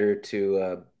it matter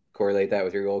to correlate that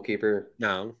with your goalkeeper?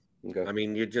 No. Okay. I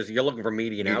mean, you're looking for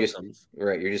median outcomes.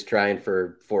 Right. You're just trying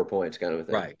for 4 points kind of a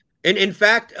thing. Right. And in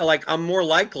fact, like I'm more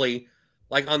likely,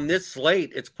 like on this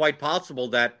slate, it's quite possible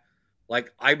that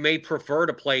like I may prefer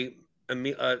to play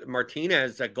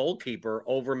Martinez at goalkeeper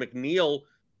over McNeil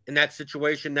in that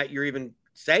situation that you're even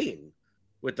saying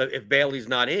if Bailey's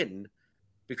not in,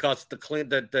 because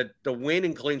the win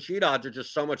and clean sheet odds are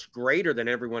just so much greater than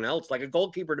everyone else. Like a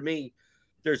goalkeeper, to me,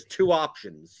 there's 2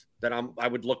 options that I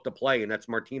would look to play, and that's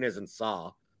Martinez and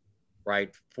Sa,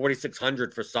 right?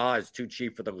 4,600 for Sa is too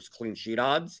cheap for those clean sheet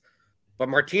odds, but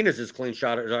Martinez's clean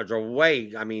shot odds are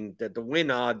way. I mean, the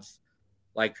win odds.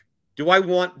 Like, do I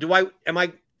want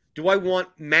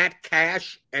Matt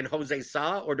Cash and Jose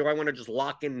Sa, or do I want to just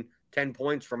lock in 10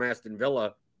 points from Aston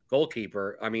Villa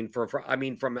goalkeeper? I mean, from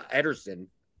Ederson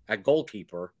at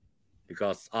goalkeeper,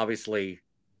 because obviously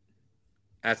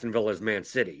Aston Villa is Man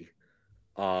City.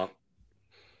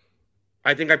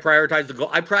 I think I prioritize the goal.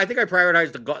 I think I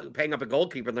prioritize paying up a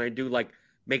goalkeeper than I do like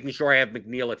making sure I have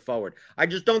McNeil at forward. I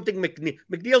just don't think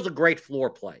McNeil's a great floor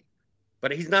play,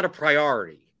 but he's not a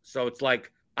priority. So it's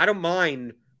like I don't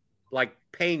mind like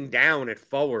paying down at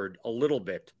forward a little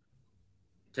bit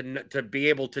to be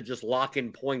able to just lock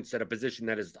in points at a position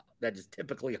that is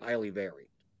typically highly varied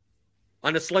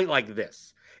on a slate like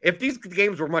this. If these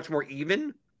games were much more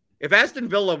even, if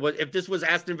this was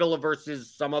Aston Villa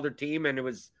versus some other team and it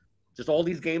was just all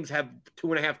these games have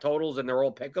 2.5 totals and they're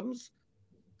all pick'ems,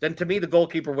 then to me the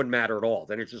goalkeeper wouldn't matter at all.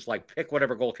 Then it's just like pick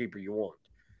whatever goalkeeper you want.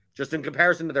 Just in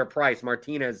comparison to their price,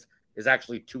 Martinez is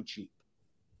actually too cheap.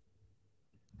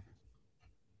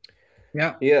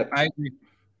 Yeah, I agree.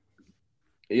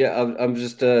 Yeah, I'm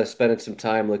just spending some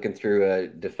time looking through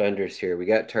defenders here. We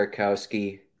got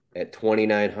Tarkowski at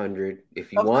 2,900.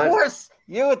 If you want, of course,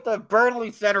 you with the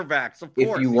Burnley center backs. Of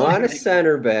course, if you want a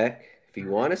center back,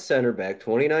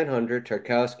 2,900.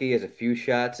 Tarkowski has a few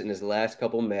shots in his last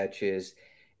couple matches,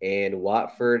 and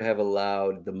Watford have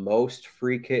allowed the most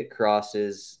free kick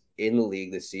crosses in the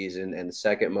league this season and the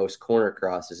second most corner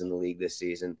crosses in the league this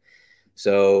season.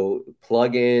 So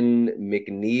plug in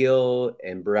McNeil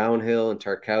and Brownhill and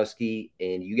Tarkowski,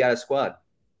 and you got a squad.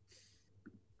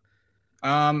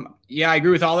 Yeah, I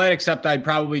agree with all that, except I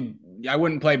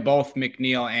wouldn't play both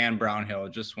McNeil and Brownhill,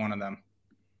 just one of them.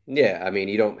 Yeah, I mean,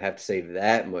 you don't have to save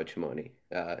that much money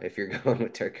if you're going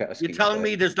with Tarkowski. You're telling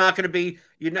me there's not going to be?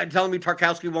 You're not telling me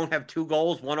Tarkowski won't have 2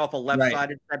 goals, one off a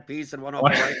left-sided set piece and one off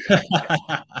a right?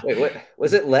 Wait, what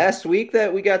was it last week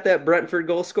that we got that Brentford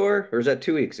goal scorer, or was that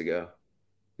 2 weeks ago?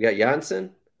 We got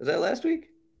Janssen. Was that last week?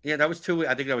 Yeah, that was 2.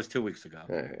 I think that was 2 weeks ago.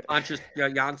 Right. Pontius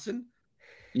Janssen.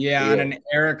 Yeah, on an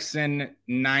Eriksson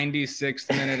 96th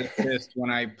minute assist when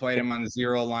I played him on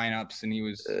 0 lineups, and he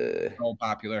was so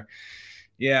popular.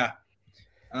 Yeah.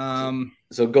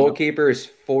 So goalkeeper is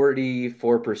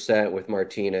 44% with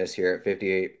Martinez here at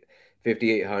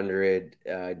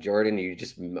 5,800. Jordan, you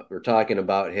just were talking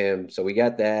about him. So we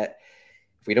got that.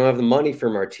 If we don't have the money for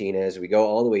Martinez, we go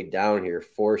all the way down here.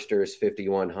 Forster's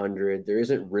 5,100. There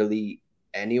isn't really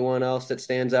anyone else that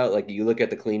stands out. Like you look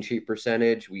at the clean sheet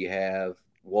percentage, we have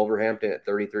Wolverhampton at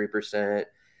 33%.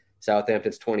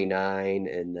 Southampton's 29,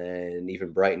 and then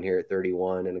even Brighton here at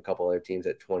 31, and a couple other teams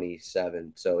at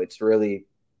 27. So it's really,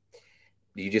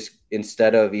 you just,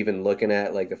 instead of even looking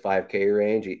at like the 5K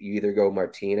range, you either go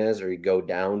Martinez or you go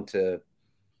down to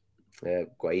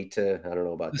Guaita. I don't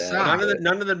know about that.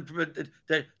 None of them.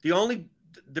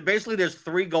 Basically, there's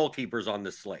 3 goalkeepers on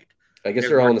this slate. I guess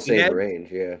they're all in the same range.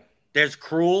 Yeah. There's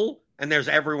Krul and there's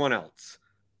everyone else.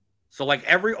 So like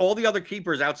all the other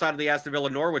keepers outside of the Aston Villa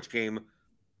Norwich game,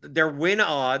 their win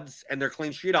odds and their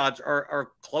clean sheet odds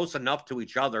are close enough to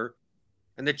each other.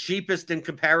 And the cheapest in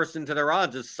comparison to their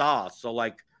odds is Sa. So,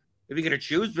 like, if you're going to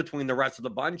choose between the rest of the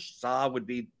bunch, Sa would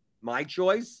be my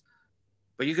choice.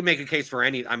 But you can make a case for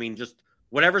just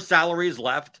whatever salary is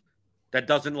left that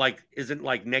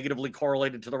isn't negatively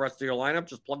correlated to the rest of your lineup,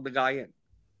 just plug the guy in.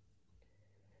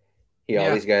 Yeah,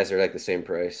 all these guys are like the same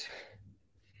price.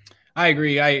 I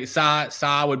agree.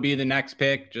 Sa would be the next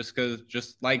pick just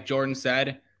like Jordan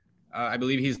said. I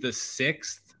believe he's the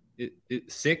sixth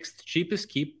cheapest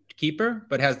keeper,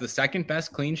 but has the second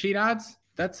best clean sheet odds.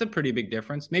 That's a pretty big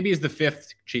difference. Maybe he's the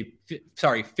fifth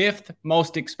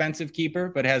most expensive keeper,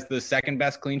 but has the second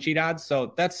best clean sheet odds.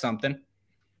 So that's something.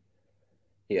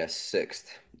 Yes,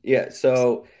 sixth. Yeah.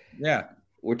 So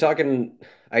we're talking.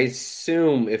 I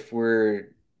assume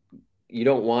you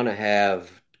don't want to have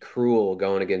Krul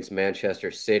going against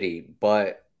Manchester City,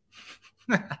 but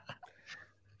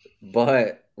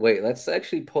wait, let's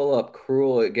actually pull up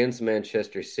Krul against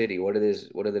Manchester City. What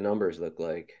do the numbers look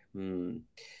like?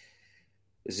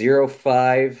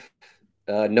 0-5,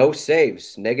 no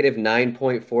saves, negative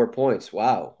 9.4 points.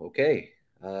 Wow. Okay.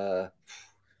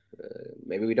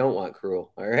 Maybe we don't want Krul.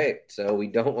 All right. So we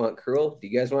don't want Krul. Do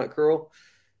you guys want Krul?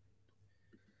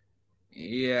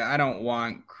 Yeah, I don't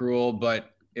want Krul,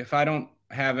 but if I don't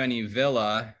have any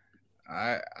Villa,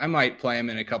 I might play him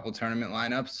in a couple tournament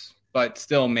lineups, but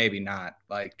still maybe not.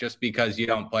 Like, just because you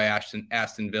don't play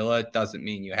Aston Villa doesn't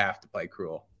mean you have to play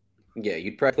Krul. Yeah,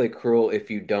 you'd probably play Krul if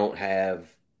you don't have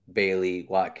Bailey,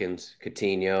 Watkins,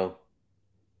 Coutinho.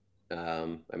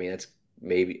 That's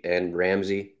maybe, and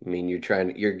Ramsey. I mean,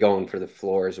 you're going for the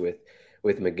floors with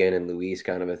McGinn and Luis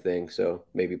kind of a thing. So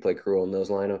maybe play Krul in those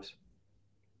lineups.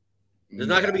 There's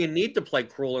not going to be a need to play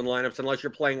Krul in lineups unless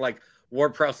you're playing like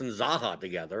Ward-Prowse and Zaha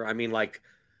together. I mean, right.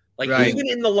 Even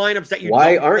in the lineups that you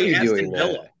why aren't you doing that?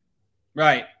 Villa.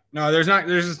 Right. No, there's not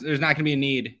going to be a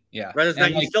need. Yeah. Right.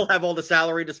 You still have all the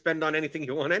salary to spend on anything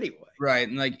you want anyway. Right.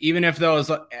 And even if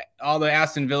all the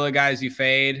Aston Villa guys you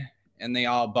fade and they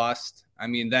all bust, I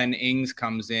mean, then Ings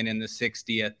comes in the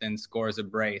 60th and scores a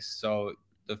brace. So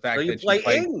the fact that you play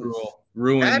Ings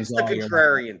ruins. That's the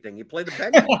contrarian thing. You play the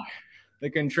bench. The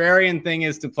contrarian thing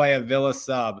is to play a Villa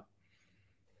sub.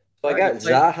 So I got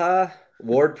Zaha,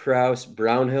 Ward-Prowse,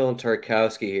 Brownhill, and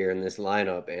Tarkowski here in this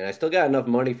lineup, and I still got enough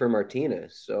money for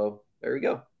Martinez. So there we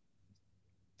go.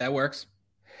 That works.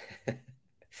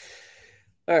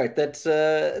 All right, that's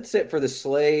it for the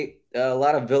slate. A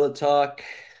lot of Villa talk.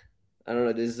 I don't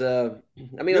know. There's a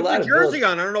lot of jersey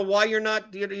on. I don't know why you're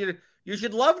not. You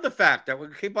should love the fact that we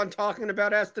keep on talking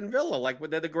about Aston Villa like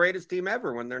they're the greatest team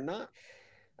ever when they're not.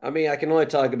 I mean, I can only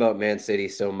talk about Man City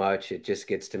so much. It just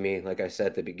gets to me. Like I said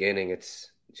at the beginning,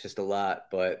 it's just a lot.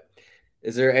 But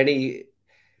is there any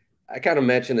 – I kind of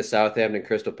mentioned the Southampton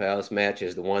Crystal Palace match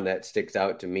is the one that sticks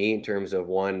out to me in terms of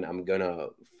one I'm going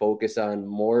to focus on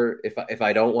more if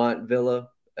I don't want Villa,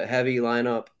 a heavy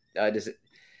lineup.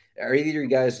 Are either of you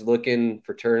guys looking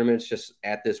for tournaments just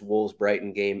at this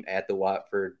Wolves-Brighton game, at the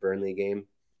Watford-Burnley game?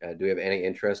 Do we have any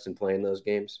interest in playing those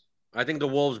games? I think the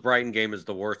Wolves-Brighton game is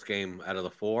the worst game out of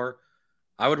the 4.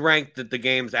 I would rank the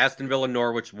games Aston Villa,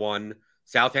 Norwich 1,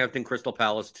 Southampton, Crystal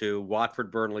Palace 2,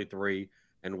 Watford, Burnley 3,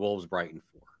 and Wolves, Brighton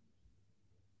 4.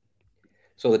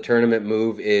 So the tournament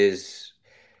move is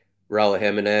Raul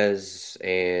Jimenez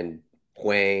and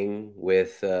Huang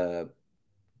with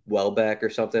Welbeck or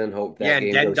something. Hope that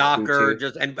game and goes Docker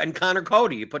 2-2. and Connor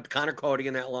Cody. You put Connor Cody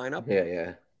in that lineup.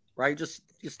 Yeah. Right?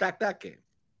 You stack that game.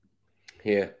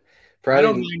 Yeah. Probably, I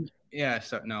don't mind. Yeah,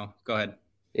 so no, go ahead.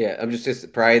 Yeah, I'm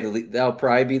just probably that'll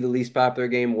probably be the least popular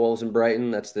game, Wolves and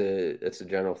Brighton. That's the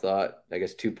general thought. I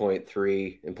guess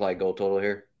 2.3 implied goal total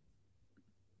here.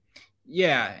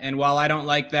 Yeah, and while I don't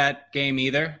like that game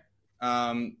either,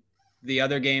 the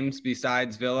other games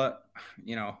besides Villa,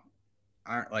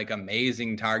 aren't like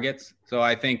amazing targets. So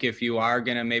I think if you are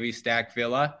going to maybe stack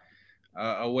Villa,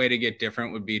 a way to get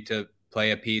different would be to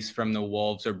play a piece from the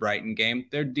Wolves or Brighton game.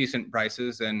 They're decent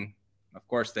prices, and of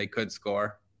course they could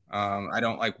score. I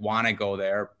don't want to go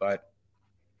there, but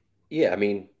yeah, I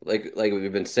mean, like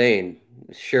we've been saying,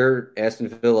 sure, Aston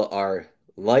Villa are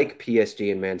like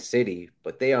PSG and Man City,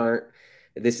 but they aren't.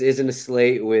 This isn't a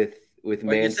slate with Man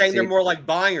City. You're saying they're more like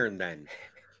Bayern then.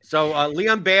 So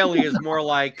Leon Bailey is more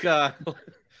like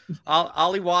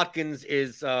Ollie Watkins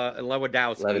is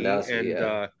Lewandowski,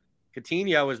 and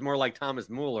Coutinho is more like Thomas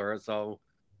Muller. So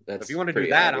if you want to do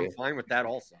that, obvious. I'm fine with that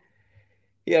also.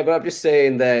 Yeah, but I'm just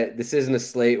saying that this isn't a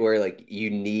slate where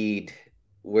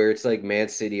where it's like Man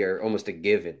City are almost a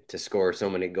given to score so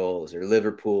many goals, or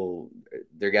Liverpool,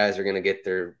 their guys are going to get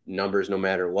their numbers no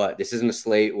matter what. This isn't a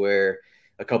slate where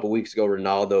a couple weeks ago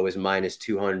Ronaldo was minus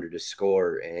 200 to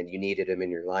score and you needed him in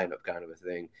your lineup, kind of a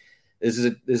thing. This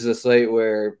is a slate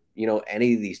where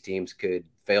any of these teams could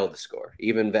fail to score.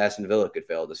 Even Aston Villa could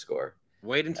fail to score.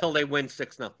 Wait until they win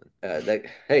 6-0.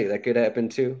 That could happen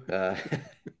too.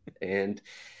 And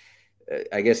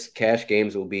I guess cash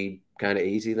games will be kind of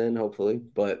easy then, hopefully.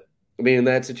 But I mean, in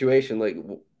that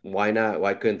situation, why not?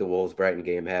 Why couldn't the Wolves Brighton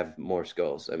game have more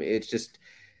goals? I mean, it's just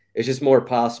more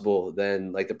possible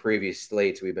than the previous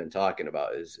slates we've been talking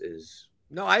about.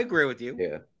 No, I agree with you.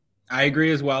 Yeah, I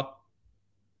agree as well.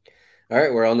 All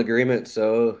right, we're on the agreement.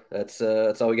 So that's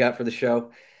all we got for the show.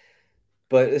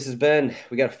 But we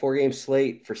got a 4-game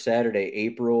slate for Saturday,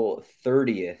 April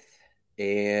 30th.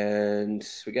 And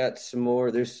we got some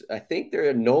more. I think there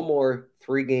are no more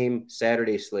 3-game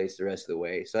Saturday slates the rest of the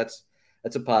way. So that's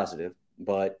a positive.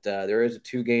 But there is a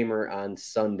 2-gamer on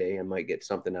Sunday. I might get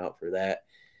something out for that.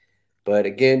 But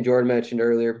again, Jordan mentioned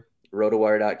earlier,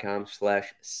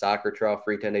 rotowire.com/soccer trial,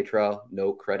 free 10-day trial,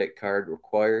 no credit card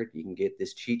required. You can get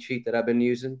this cheat sheet that I've been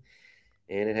using.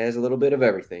 And it has a little bit of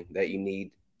everything that you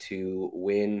need to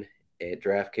win at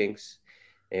DraftKings.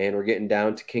 And we're getting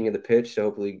down to King of the Pitch, so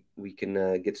hopefully we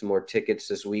can get some more tickets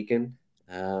this weekend.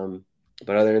 But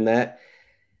other than that,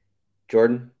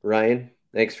 Jordan, Ryan,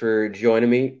 thanks for joining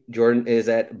me. Jordan is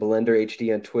at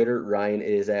BlenderHD on Twitter. Ryan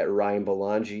is at Ryan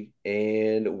Belangi.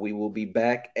 And we will be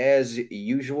back as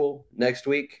usual next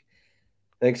week.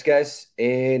 Thanks, guys,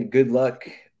 and good luck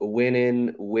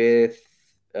winning with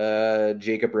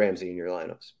Jacob Ramsey in your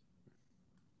lineups.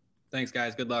 Thanks,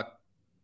 guys. Good luck.